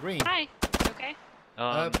 Oh, you're green. Hi. You okay?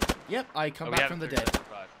 Yep, I come we back haven't from the cleared dead. Sector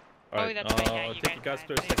 5. Alright, that's right, yeah, you take you guys guys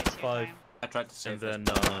to died. sector Maybe it's your 5. time. I tried to save And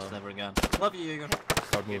this, then, but it's never again. Love you, Jaeger.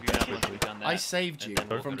 Start Give moving you ammo once quickly. we've done that. I saved and you then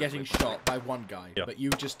we'll from go to getting quick. shot by one guy, Yeah. but you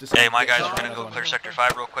just decided Hey, my to get guys, shot we're by gonna go another clear one. Sector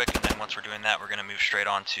 5 real quick, and then once we're doing that, we're gonna move straight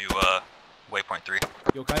on to Waypoint 3.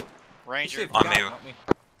 You okay? Ranger. On me.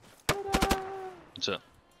 What's up?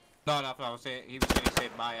 No, I was saying, he was saying he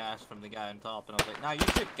saved my ass from the guy on top, and I was like, nah, you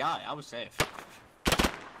saved Guy, I was safe.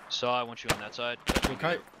 Saw, I want you on that side.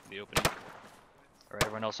 Okay. The opening. Alright,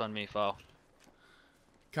 everyone else on me, file.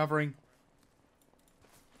 Covering.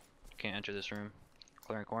 Can't enter this room.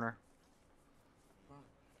 Clearing corner.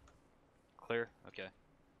 Clear? Okay.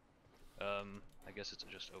 I guess it's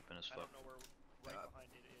just open as I fuck. don't know where right behind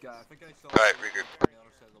it is. Guy, I think I saw Alright, you regroup. on the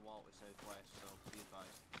other side of the wall to southwest, so be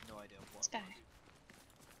advised. No idea what. This guy.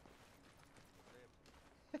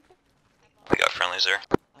 We got friendlies there.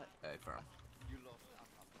 Hey, firm.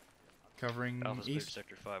 Covering Alpha's cleared east.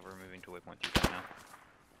 Sector 5, we're moving to Waypoint 3 right now.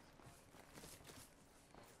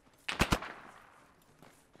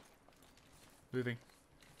 Moving.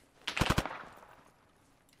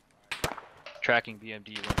 Tracking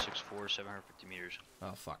BMD 164, 750 meters.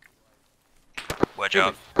 Oh, fuck. Wedge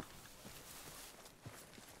out.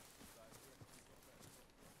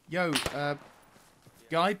 Yo,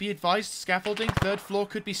 Guy, be advised, scaffolding, 3rd floor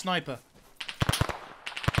could be sniper.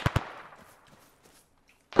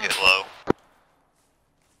 Get low.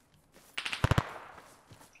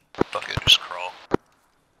 Fuck it, just crawl.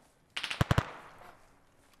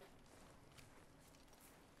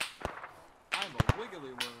 I'm a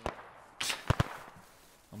wiggly worm.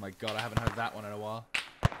 Oh my god, I haven't heard that one in a while.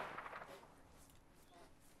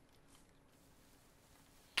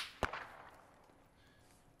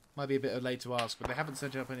 Might be a bit late to ask, but they haven't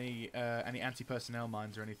set up any anti-personnel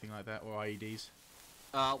mines or anything like that, or IEDs.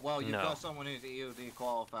 Well, you've No. got someone who's EOD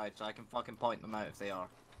qualified, so I can fucking point them out if they are.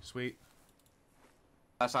 Sweet.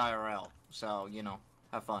 That's IRL, so, you know,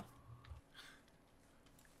 have fun.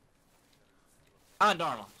 And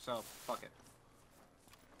Arma, so, fuck it.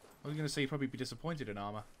 I was going to say you'd probably be disappointed in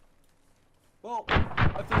Arma. Well,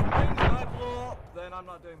 if there's things that I blow up, then I'm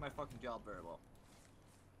not doing my fucking job very well.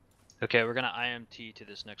 Okay, we're gonna IMT to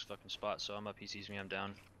this next fucking spot, so I'm up, he sees me, I'm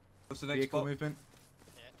down. What's the next Vehicle spot? movement.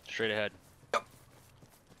 Straight ahead.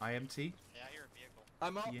 IMT. Yeah, I hear a vehicle.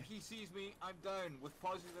 I'm up, Yeah. he sees me, I'm down, with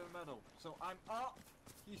pauses in the middle. So I'm up,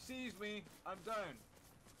 he sees me, I'm down.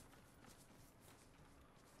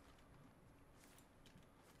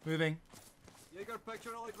 Moving. Jaeger,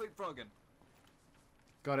 picture it like leapfrogging.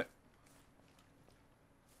 Got it.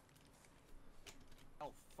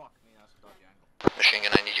 Oh, fuck me, that's a dodgy angle. Machine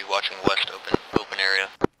gun, I need you watching west open area.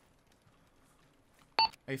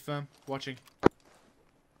 A firm. Watching.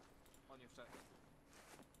 On your second.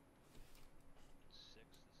 6, this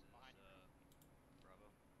is, Bravo.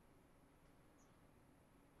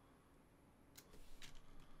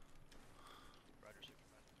 Roger,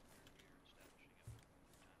 65, we are establishing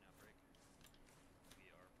a time outbreak. We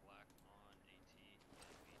are black on AT, and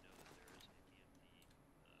we know that there is a BMD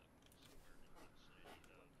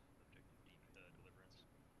somewhere in the vicinity of objective deliverance.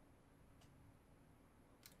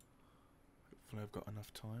 Hopefully I've got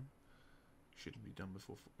enough time. Shouldn't be done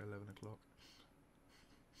before 11 o'clock.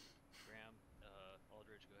 Graham,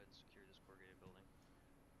 Aldridge, go ahead and secure this corrugated building.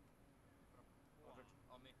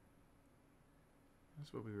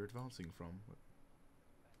 That's where we were advancing from.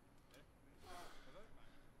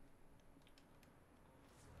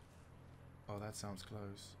 Oh, that sounds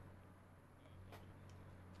close.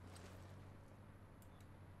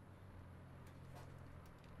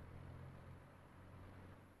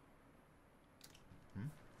 Hmm?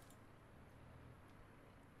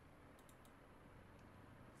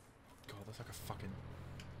 God, that's like a fucking...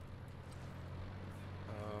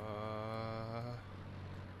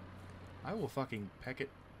 I will fucking peck it.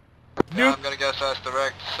 Yeah, Nope. I'm gonna guess that's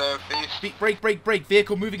direct southeast. Brake.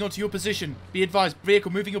 Vehicle moving onto your position. Be advised,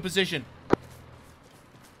 vehicle moving your position.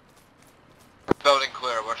 Building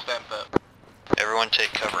clear, we're staying put. Everyone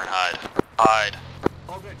take cover and hide. Hide.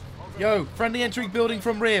 Yo, friendly entering building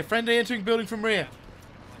from rear. Friendly entering building from rear.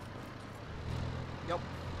 Yep.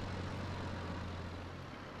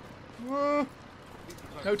 Whoa.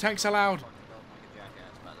 No tanks allowed.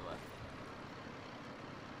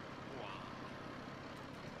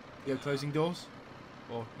 Yo, closing doors?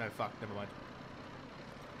 Or, no, fuck, never mind.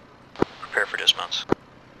 Prepare for dismounts.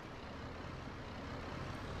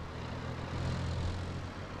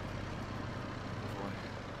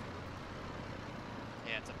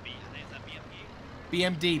 Yeah, it's a B. I think it's a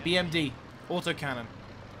BMP. BMD. Autocannon.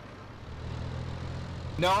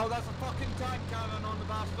 No, that's a fucking tank cannon on the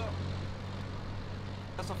bastard.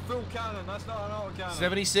 That's a full cannon, that's not an auto cannon.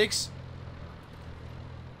 76.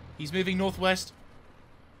 He's moving northwest.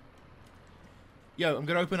 Yo, I'm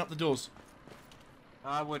gonna open up the doors.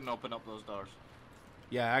 I wouldn't open up those doors.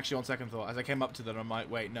 Yeah, actually, on second thought, as I came up to them, I might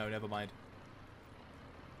wait. No, never mind.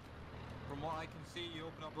 From what I can see, you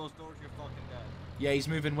open up those doors, you're fucking dead. Yeah, he's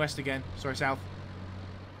moving west again. Sorry, south.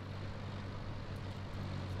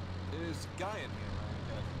 There's a guy in here,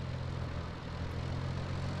 man.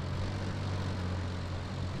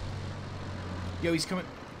 Yo, he's coming.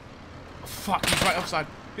 Oh, fuck, he's right offside.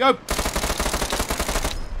 Yo!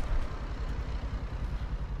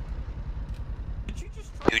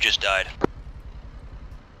 Who just died?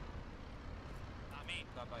 Not me.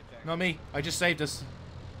 Not by Jaeger. Not me. I just saved us.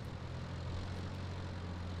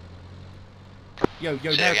 Yo,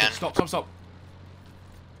 Say American, again. stop.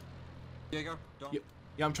 Jaeger, don't.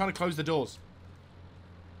 Yeah, I'm trying to close the doors.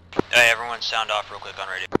 Hey, everyone sound off real quick on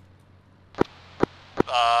radio.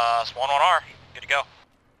 It's 1-1R. Good to go.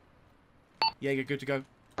 Jaeger, good to go.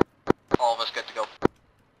 All of us good to go.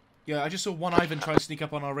 Yeah, I just saw one Ivan try to sneak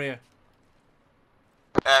up on our rear.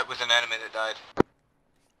 It was an enemy that died.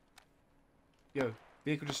 Yo,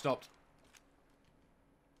 vehicle just stopped.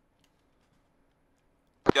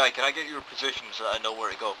 Yeah, can I get your position so that I know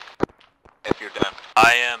where to go? If you're down.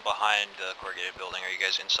 I am behind the corrugated building. Are you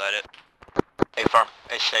guys inside it? Hey, farm.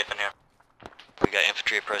 It's safe in here. We got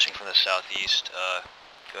infantry approaching from the southeast.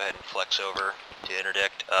 Go ahead and flex over to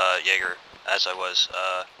interdict. Jaeger, as I was.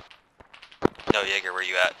 No, Jaeger, where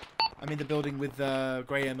you at? I'm in the building with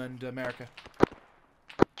Graham and America.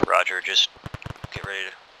 Roger, just get ready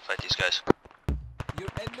to fight these guys. You're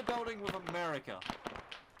in the building with America.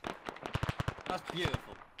 That's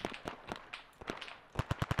beautiful.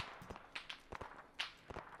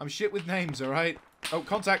 I'm shit with names, alright? Oh,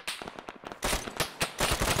 contact.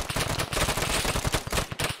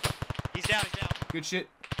 He's down. Good shit.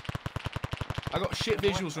 I got shit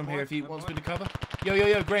visuals from here if he wants me to cover.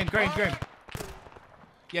 Yo, Graham.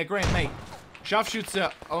 Yeah, Graham, mate.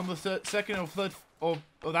 Sharpshooter on the second or third or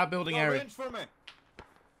that building area. Range for me.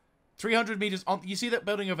 300 meters on. You see that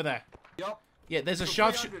building over there? Yup. Yeah, there's a So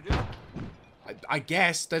sharpshooter. 300, yeah. I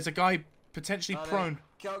guess there's a guy potentially Alright, prone.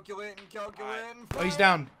 Calculating. Oh, he's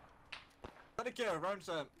down. Ready, care, round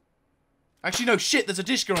set. Actually, no, shit, there's a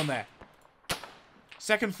Dishka on there.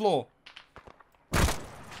 Second floor. Straight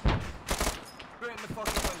in the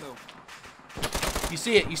fucking window. You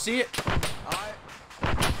see it? Alright.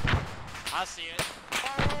 I see it.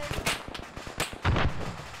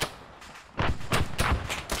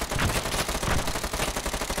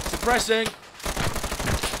 Suppressing.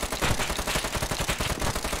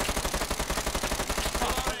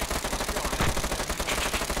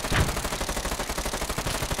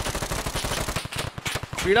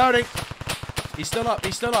 Reloading. He's still up.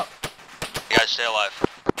 You guys stay alive.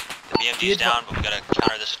 The BMG's down, but we gotta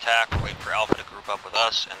counter this attack. Wait for Alpha to group up with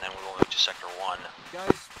us, and then we will move to Sector 1.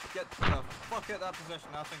 Guys, get the fuck out that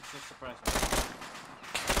position. I think it's just suppressing.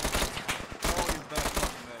 All your best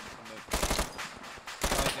fucking men can move.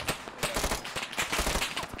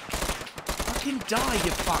 Fucking die,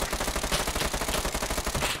 you fuck.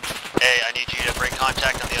 Hey, I need you to break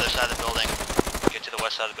contact on the other side of the building. Get to the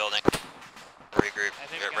west side of the building. Regroup.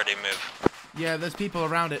 Get ready to move. Yeah, there's people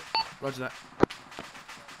around it. Roger that.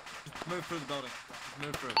 Just move through the building.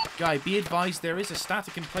 move through. Guy, be advised there is a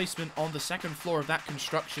static emplacement on the second floor of that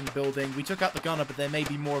construction building. We took out the gunner, but there may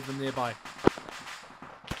be more of them nearby.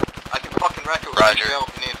 I can fucking wreck it with Roger.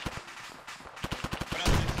 If you need.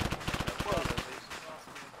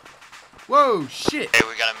 Whoa, shit! Hey,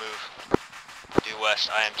 we gotta move. Due west,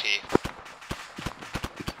 IMT.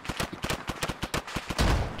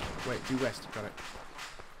 Wait, due west, got it.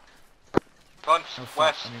 Punch, Oh, fuck.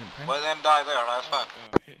 west. I mean, okay. Let them die there, that's fine.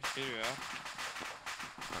 Here we are.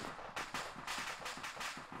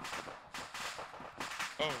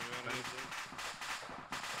 Oh, you wanna use it?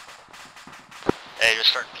 Hey, just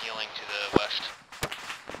start peeling to the west.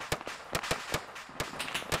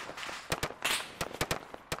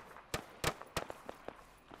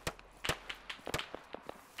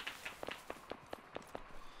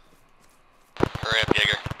 Hurry up,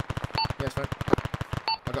 Jaeger. Yeah, it's fine.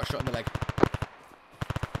 I got shot in the leg.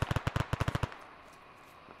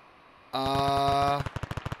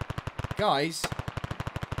 Guys,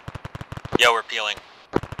 Yeah, we're peeling.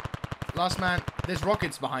 last man, there's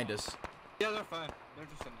rockets behind us. Yeah, they're fine. They're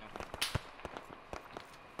just in there.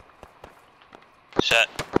 Set.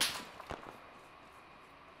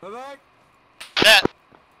 Go back. Set.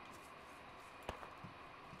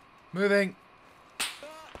 Moving.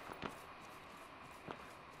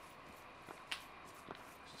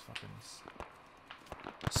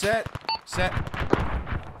 Set. Set.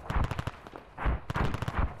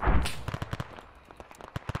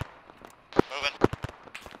 Moving.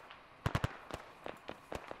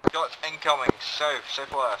 Got incoming.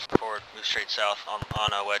 Southwest. Forward. Move straight south on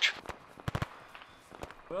a wedge.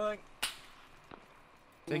 Going.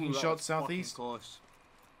 Taking Ooh, that shots was fucking southeast. Close.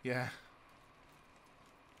 Yeah.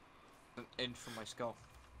 An inch from my skull.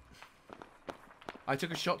 I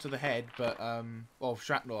took a shot to the head, but, well,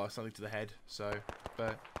 shrapnel or something to the head, so,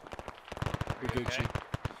 but, we're Gucci.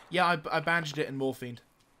 Yeah, I bandaged it in morphine.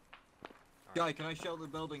 Guy, can I shell the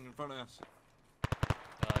building in front of us?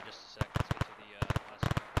 Just a sec. Let's get to the last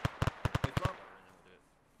one. Hey, Trump. And then we'll do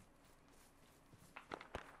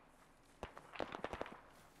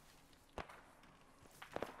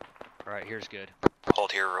it. Alright, here's good.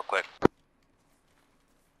 Hold here real quick.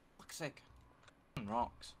 Fuck's sake.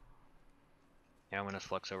 Rocks. Yeah, I'm gonna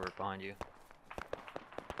flex over behind you.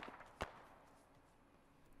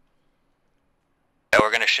 Yeah,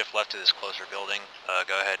 we're gonna shift left to this closer building.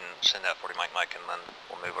 Go ahead and send that 40 Mike, and then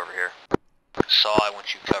we'll move over here. Saw, I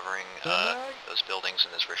want you covering those buildings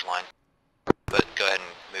in this ridge line. But go ahead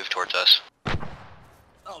and move towards us.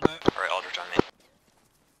 Oh no. Alright, Aldrich on me.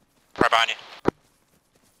 Right behind you.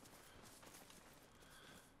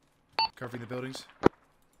 Covering the buildings.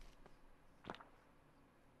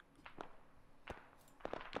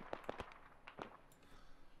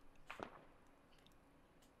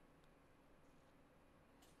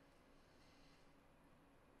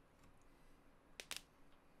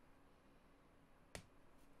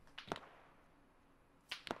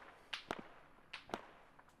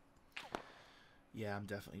 Yeah, I'm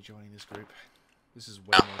definitely joining this group. This is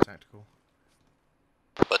way more tactical.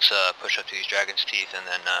 Let's push up to these dragon's teeth and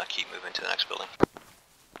then keep moving to the next building.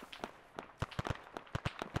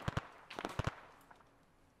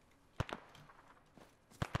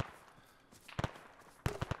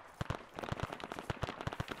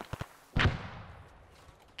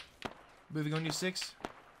 Moving on your 6.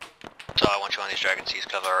 So I want you on these dragon's teeth,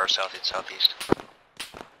 cover our south and southeast.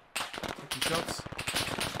 Taking shots.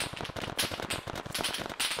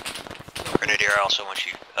 Grenadier, I also want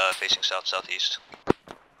you facing south-southeast.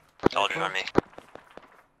 Aldrich on me.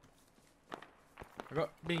 I got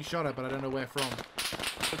being shot at, but I don't know where from.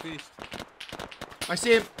 Southeast. I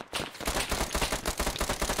see him!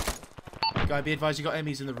 Guy, be advised you got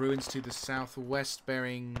enemies in the ruins to the southwest,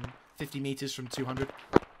 bearing 50 meters from 200.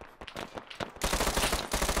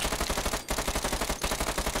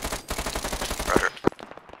 Roger.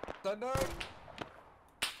 Stand down.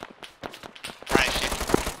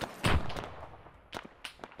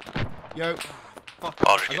 Yo,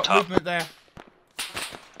 Aldrich, I get got top. movement there.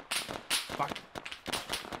 Fuck.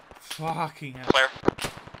 Fucking hell. Clear.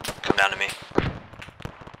 Come down to me.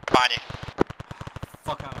 Behind you.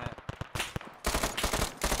 Fuck out of it.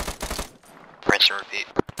 Rinse and repeat.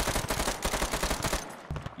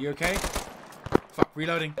 You okay? Fuck,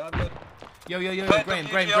 reloading. Yeah, I'm good. Yo,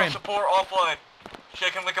 Graham. Support offline.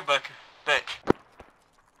 Shaking like a bitch.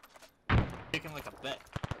 Kicking like a bet.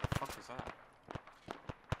 What the fuck is that?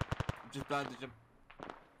 Just bandaged him.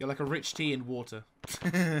 You're like a rich tea in water.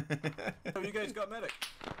 Have you guys got a medic?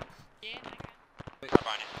 Yeah, Right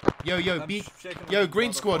behind you. Yo, I'm be... shaking like Yo, a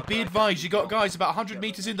Green Squad, be motherfucker. I advised, can't you got keep guys about going. 100 Yeah,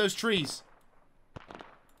 meters right. in those trees.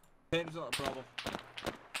 Pain's not a problem.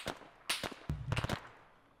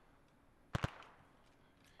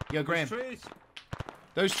 Yo, Graham. Trees.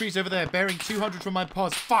 Those trees over there, bearing 200 from my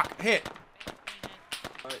pos. Fuck, hit.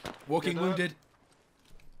 Right. Walking Get up. wounded.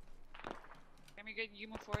 Graham, you're good. You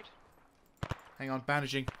move forward. Hang on,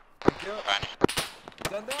 bandaging. Thank you. Fine.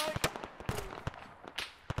 Stand back.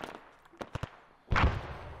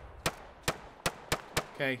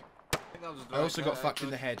 Okay. I think that was the I also right got guy, fucked in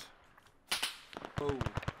the actually. head. Oh.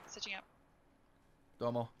 Stitching up.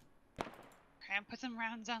 Domo. Graham, put some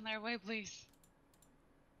rounds down their way, please.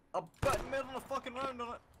 I'm putting middle of a fucking round on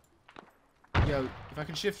it. Yo, if I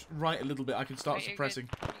can shift right a little bit, I can start Right, you're suppressing.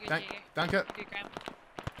 good. You're good, Jaeger. Danke. You're good, Graham.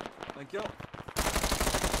 Thank you.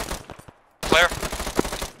 Clear.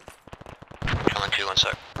 Coming to you, 1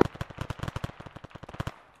 sec.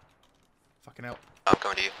 Fucking hell. I'm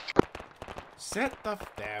coming to you. Set the...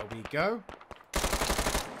 There we go.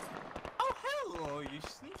 Oh, hello, you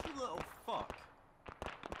sneaky little fuck.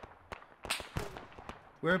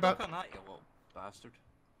 We're about... Fuck on that, you little bastard.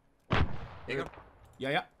 Jaeger?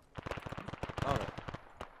 Yeah. Alright.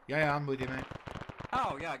 Yeah, I'm with you, mate.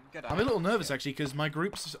 Oh, yeah, good. I'm a little nervous, actually, because my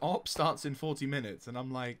group's op starts in 40 minutes, and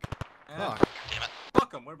I'm like... Yeah. Fuck. Damn it.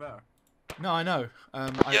 Fuck 'em, we're better. No, I know.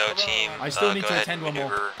 Yo, team, I still need go to ahead attend and one more.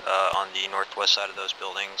 maneuver on the northwest side of those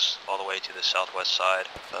buildings, all the way to the southwest side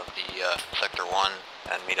of the Sector 1,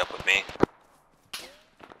 and meet up with me.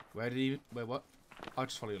 Where did he... Wait, what? I'll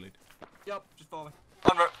just follow your lead. Yup, just follow me.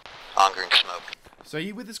 On green smoke. So are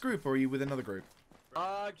you with this group, or are you with another group?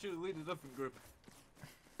 I actually lead a different group.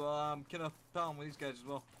 So I'm kinda down with these guys as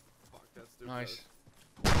well. Fuck, that's too Nice.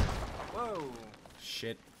 Whoa.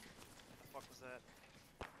 Shit. What the fuck was that?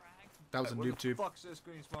 Frag. That was a Where noob tube. the fuck's this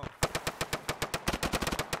green smoke?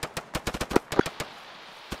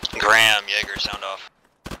 Graham, Jaeger, sound off.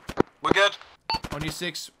 We're good. On your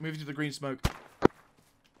 6, moving to the green smoke.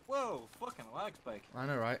 Whoa, fucking lag spike. I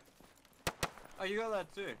know, right? Oh, you got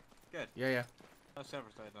that too? Good. Yeah. That's server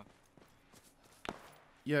side then.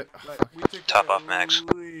 Yeah. Right, Fuck. we took Top out off, Max.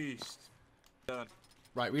 at least. Done.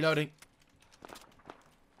 Right, reloading.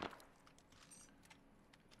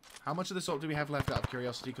 How much of this op do we have left, out of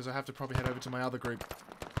curiosity? Because I have to probably head over to my other group.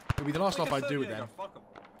 It'll be the last op I do with them. Fuck 'em.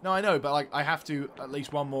 No, I know, but like I have to at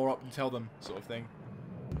least one more op and tell them, sort of thing.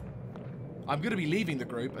 I'm gonna be leaving the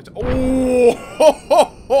group.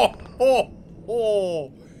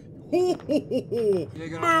 You're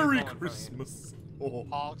gonna Merry be falling Christmas. Oh.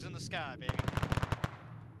 Hogs in the sky, baby.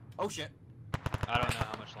 Oh shit. I don't know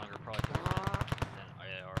how much longer. Probably. Then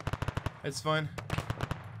IAR. It's fine.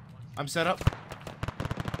 I'm set up.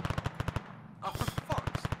 Oh, for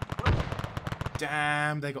fuck's sake.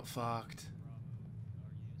 Damn, they got fucked.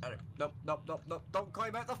 Nope, don't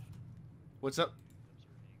climb out the... What's up?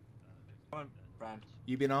 Come on, Brand.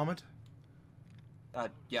 You been armored?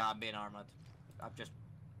 Yeah, I'm being armored. I'm just...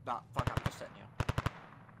 Nah, fuck, I'm just sitting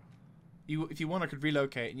here. If you want, I could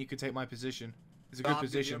relocate and you could take my position. It's a good I'm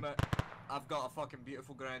position. good here, mate. I've got a fucking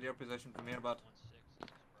beautiful grenadier position from here, bud.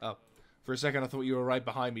 Oh, for a second I thought you were right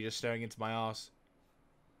behind me, just staring into my ass.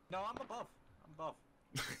 No, I'm above. I'm above.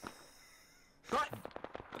 Right.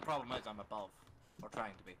 The problem is I'm above. Or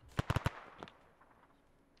trying to be.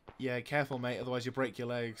 Yeah, careful, mate. Otherwise you break your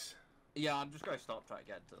legs. Yeah, I'm just gonna stop trying to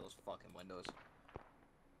get into those fucking windows.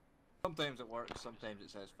 Sometimes it works, sometimes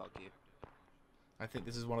it says fuck you. I think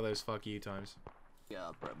this is one of those fuck you times.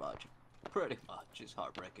 Yeah, pretty much. Pretty much. It's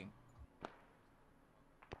heartbreaking.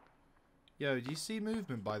 Yo, do you see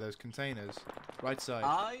movement by those containers? Right side.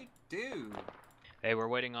 I do. Hey, we're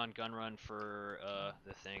waiting on gun run for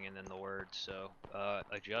the thing and then the word. So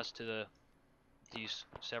adjust to these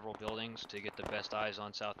several buildings to get the best eyes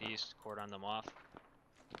on southeast. Cordon them off.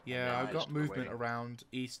 Yeah, I've got we're movement waiting. around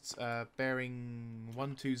east, bearing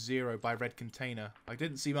 120 by red container. I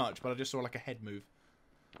didn't see much, but I just saw like a head move.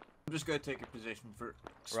 I'm just gonna take a position for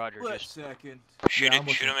Roger, split just- second. Shoot Yeah, I'm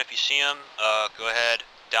it, shoot looking. him if you see him. Go ahead,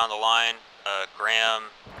 down the line. Graham,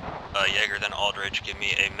 Jaeger, then Aldridge, give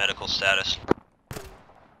me a medical status.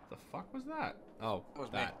 The fuck was that? Oh, That was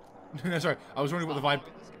that. No, sorry. I was wondering what the vibe.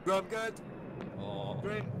 Grab good. Oh.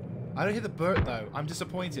 Green. I don't hear the Bert though. I'm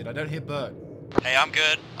disappointed. I don't hear Bert. Hey, I'm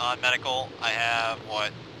good on medical. I have,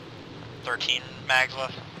 what, 13 mags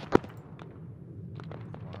left?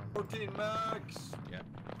 14 max.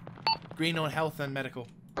 Green on health and medical.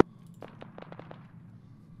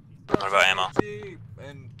 What about ammo?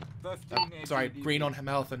 And 15 Sorry, AGD. green on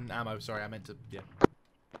health and ammo. Sorry, I meant to. Yeah.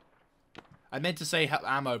 I meant to say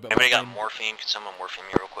ammo, but Anybody my got brain- morphine? Can someone morphine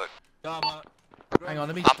me real quick? Yeah, Hang on,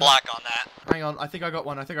 let me. I'm black on that. Hang on, I think I got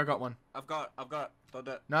one. I've got it. Don't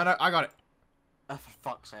do it. No, I got it. Oh, for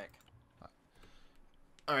fuck's sake.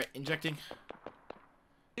 All right, injecting.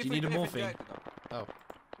 If you we- need a if morphine? injected them. Oh.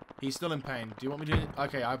 He's still in pain. Do you want me to...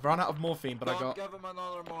 Okay, I've run out of morphine, but I Don't got... give him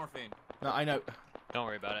another morphine. No, I know. Don't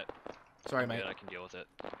worry about it. Sorry, I'm mate. good, I can deal with it.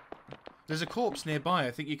 There's a corpse nearby.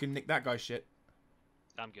 I think you can nick that guy's shit.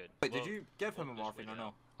 I'm good. Wait, Well, did you give him a just morphine wait or it no?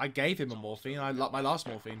 out. I gave him a morphine. I like my last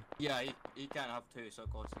morphine. Yeah, he can't have two so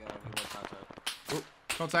close together. He won't pass out. Oh,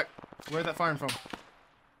 contact. Where's that firing from?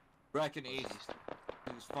 Reckon he's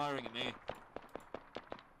firing at me.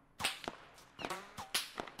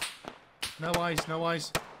 No eyes, no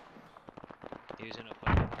eyes. He was in a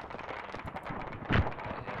fucking building.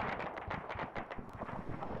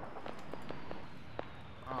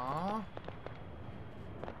 Aww.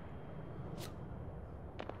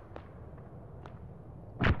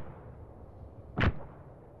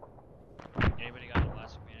 Anybody got a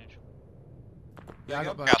last advantage? Yeah, I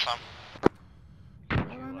got Got back. some.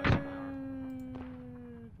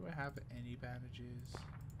 Do I have any bandages?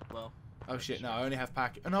 Well, Oh shit, no, I only have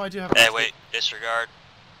pack. Oh no, I do have. Hey, a wait. Disregard.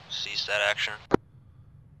 Cease that action.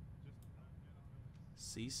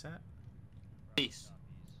 CSAT? peace.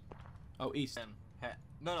 Oh, east.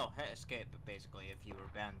 No, hit escape, but basically if you were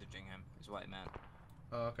bandaging him, is what I meant.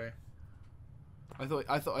 Oh, okay. I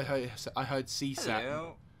heard CSAT.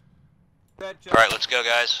 Hello. Alright, let's go,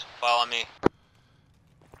 guys. Follow me.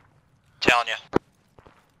 Telling you.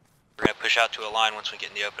 We're gonna push out to a line once we get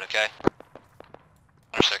in the open, okay?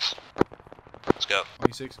 Number 6. Let's go.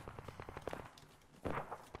 26.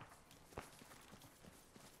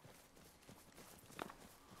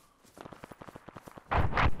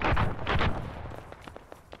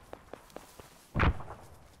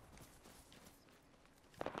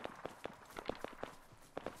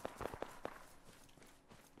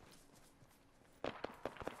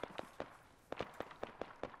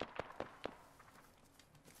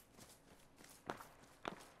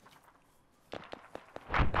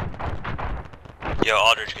 Yo,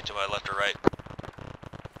 Aldridge, get to my left or right.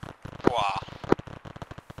 Wow.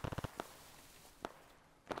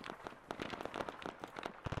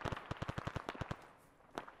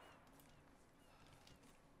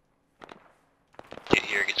 Get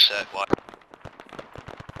here, get set, watch.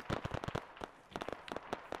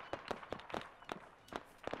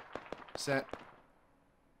 Set.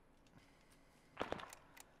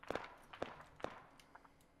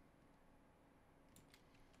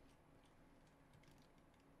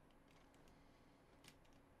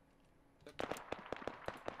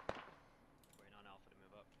 Waiting on Alpha to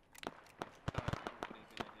move up.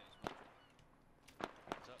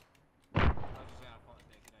 What's up? I was just saying I thought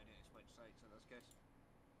it'd be a good idea to switch sites in this case.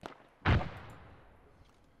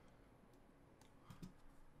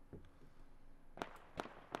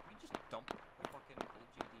 We just dump the fucking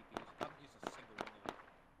GDPs. I haven't used a single one of them.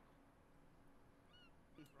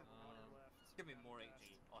 Give me more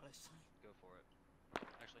HE, honestly. Go for it.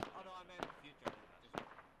 Actually, Oh no, I meant in the future. Just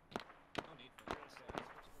no need for it.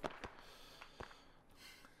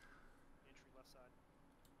 Entry left side.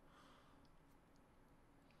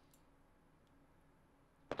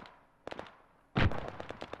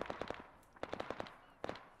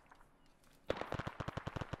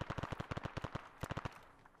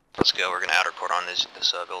 Let's go, we're gonna outer court on this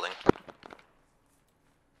building.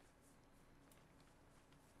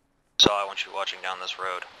 So I want you watching down this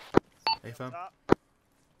road. Hey, fam. Top.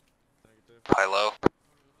 High low.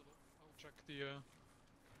 I'll check the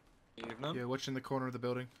Evening. Yeah, watching the corner of the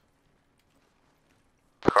building.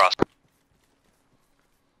 Cross.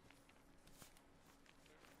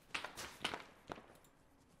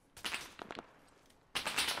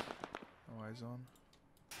 No eyes on.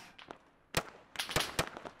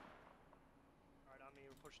 Alright, on me,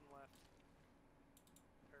 we're pushing left.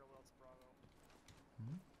 Parallel to Bravo.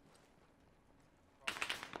 Mhm.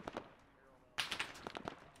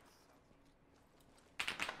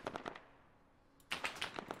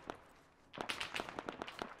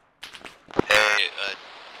 Hey,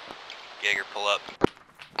 Jaeger, pull up.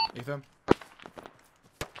 Hey, fam.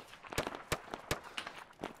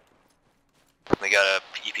 We got a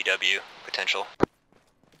EPW potential.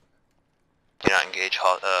 Do not engage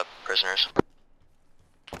prisoners.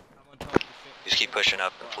 I'm on top of the ship. Just keep pushing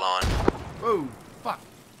up and flowing. Whoa, fuck.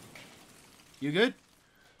 You good?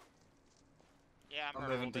 Yeah, I'm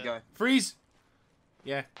hurt a moving to little go. Freeze.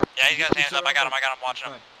 Yeah, Yeah, he's got his hands up. I got him,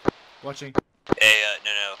 watching him. watching. Hey,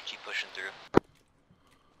 no, keep pushing through.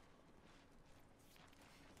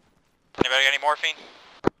 Anybody got any morphine?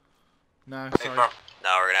 No, Hey, sorry. bro.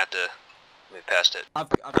 No, we're gonna have to move past it. I've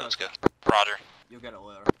Alright, got let's go. it. Roger. You'll get it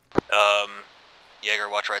later. Jaeger,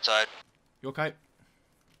 watch right side. You okay?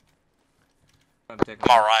 I'm taking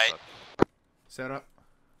I'm alright. Set up.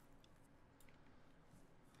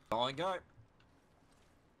 Calling go.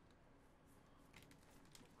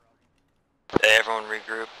 Hey, everyone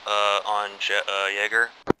regroup on Jaeger.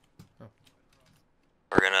 Oh.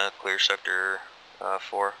 We're gonna clear sector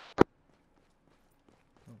 4.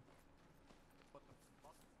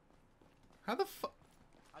 How the fuck?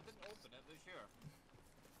 I didn't open it this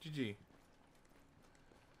year. GG.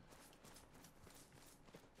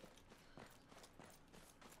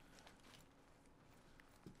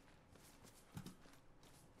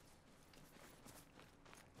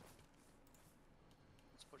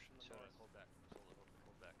 Let's push in the Sorry, north. hold back.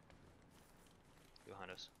 Hold back.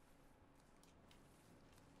 Behind us.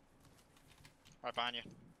 Right behind you.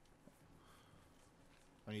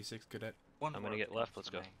 26 cadet. One I'm gonna word get left, comes let's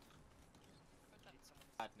to go. me.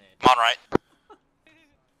 Bad name. I'm on right.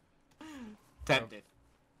 Tempted.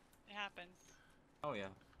 It happens. Oh yeah.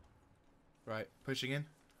 Right, pushing in.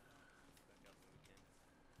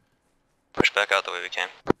 Push back out the way we can.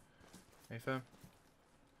 Hey, firm.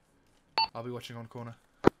 I'll be watching on corner.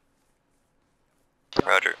 Yeah,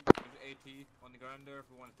 Roger. There's AT on the ground there if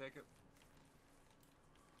we want to take it.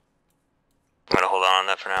 I'm gonna hold on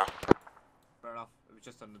that for now. Fair enough. It was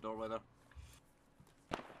just in the doorway there.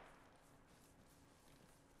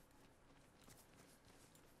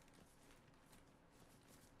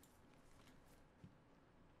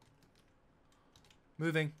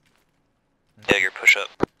 Moving. Jaeger, push up.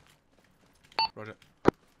 Roger.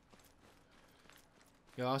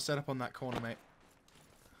 Yeah, I'll set up on that corner, mate.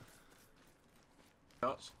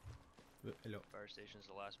 Shots. Hello. Fire station's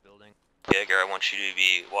the last building. Jaeger, I want you to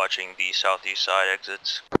be watching the southeast side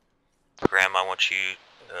exits. Graham, I want you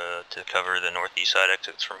to cover the northeast side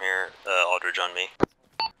exits from here. Aldridge on me.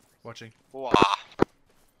 Watching. Wah.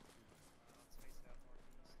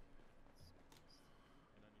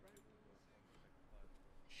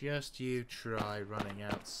 Just you try running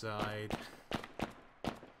outside.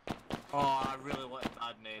 Oh, I really want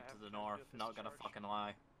bad nade to the north. Not gonna fucking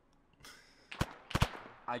lie.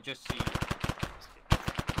 I just see.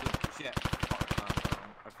 Shit.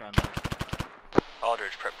 Okay,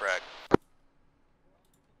 Aldridge, prep brag.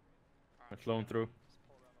 I'm flowing through.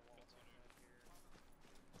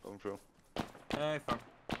 Going through. hey, firm.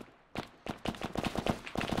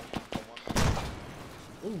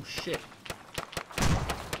 Oh shit.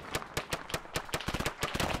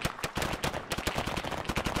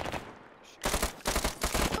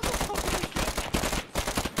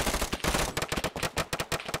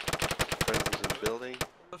 Friendly's in the building.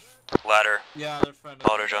 Ladder. Yeah, they're friendly.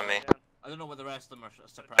 Aldridge on me. I don't know whether the rest of them are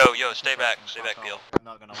suppressed. Yo, stay back, Beal. I'm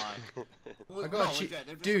not gonna lie. Well, I got no, you. legit,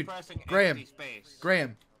 they're just Dude, suppressing Graham. empty space.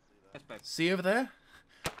 Graham, Yes, babe. see over there?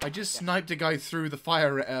 I just sniped a guy through the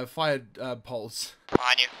fire poles.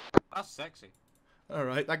 Behind you. That's sexy. All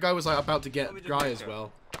right, that guy was like about to Let get me just dry make as sure.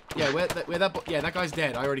 well. Yeah, yeah, that guy's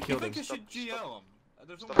dead. I already You killed him. think I should GL him?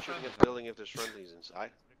 There's Stop only shooting friendlies. at the building if there's friendlies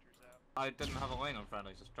inside. I didn't have a lane on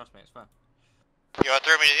friendlies, just trust me, it's fine. You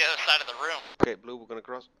threw me to the other side of the room. Okay, blue, we're gonna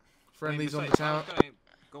cross. Friendlies on the Besides, I tower. was gonna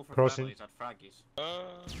go for Crossing. friendlies at fraggies.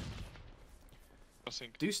 Crossing.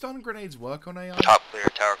 Do stun grenades work on AI? Top clear,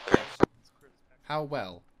 tower clear. Yes. How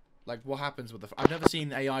well? Like, what happens with the? I've never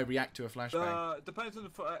seen AI react to a flashbang. Depends on the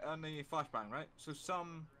flashbang, right? So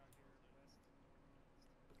some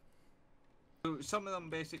of them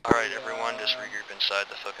basically. Alright, everyone, just regroup inside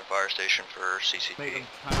the fucking fire station for Make CCP. them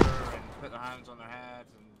cower and put their hands on their heads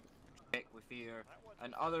and shake with fear,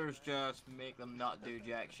 and others just make them not do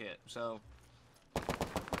jack shit. So.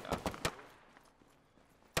 Yeah.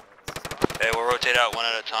 Hey, we'll rotate out one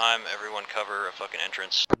at a time. Everyone cover a fucking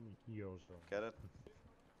entrance. Get it?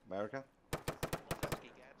 America?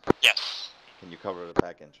 Yes. Can you cover the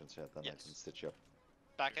back entrance yet? Then I Yes. can stitch you up.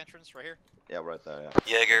 Back entrance right here. Yeah, right there, yeah.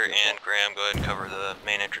 Jaeger and Graham, go ahead and cover the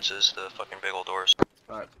main entrances, the fucking big old doors.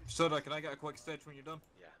 Alright. Soda, can I get a quick stitch when you're done?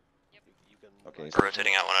 Yeah. You can. Okay. We're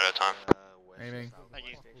rotating out one at a time. Aiming. Thank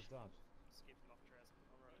you.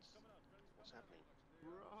 What's happening?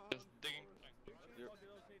 Just digging.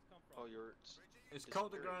 Oh, you're. It's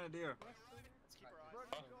called the Grenadier.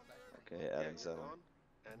 Okay, adding 7.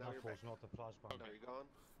 And now you're back. Now you're gone.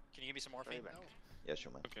 Can you give me some morphine? Back. Yeah,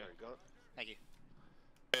 sure, man. Okay. There you go. Thank you.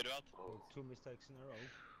 Hey, Dad. Oh.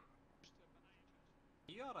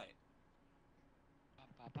 You alright?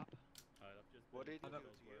 What did you I don't- do?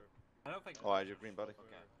 I don't think. Oh, I do green body.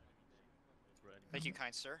 Okay. Thank you,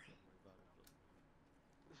 kind sir.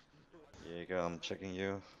 Here you go, I'm checking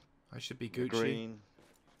you. I should be You're Gucci. green.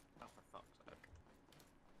 Oh, for fuck's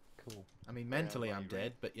sake. I mean, mentally I'm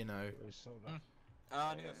dead, but you know.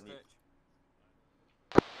 I need a Yeah,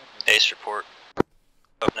 stitch. Ace report.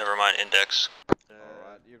 Oh, never mind, index.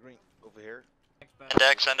 Alright, you're green. Over here.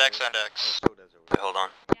 Index. Oh, so does over Wait, hold on.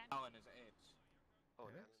 Alan is AIDS. Oh,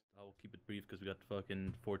 yeah. I'll keep it brief because we got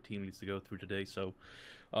fucking 4 team leads to go through today. So,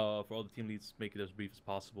 for all the team leads, make it as brief as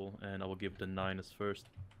possible, and I will give it a 9 as first.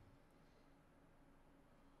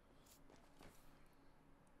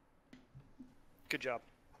 Good job.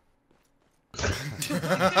 Hell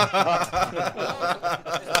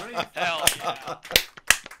yeah.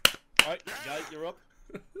 Alright, guys, you're up.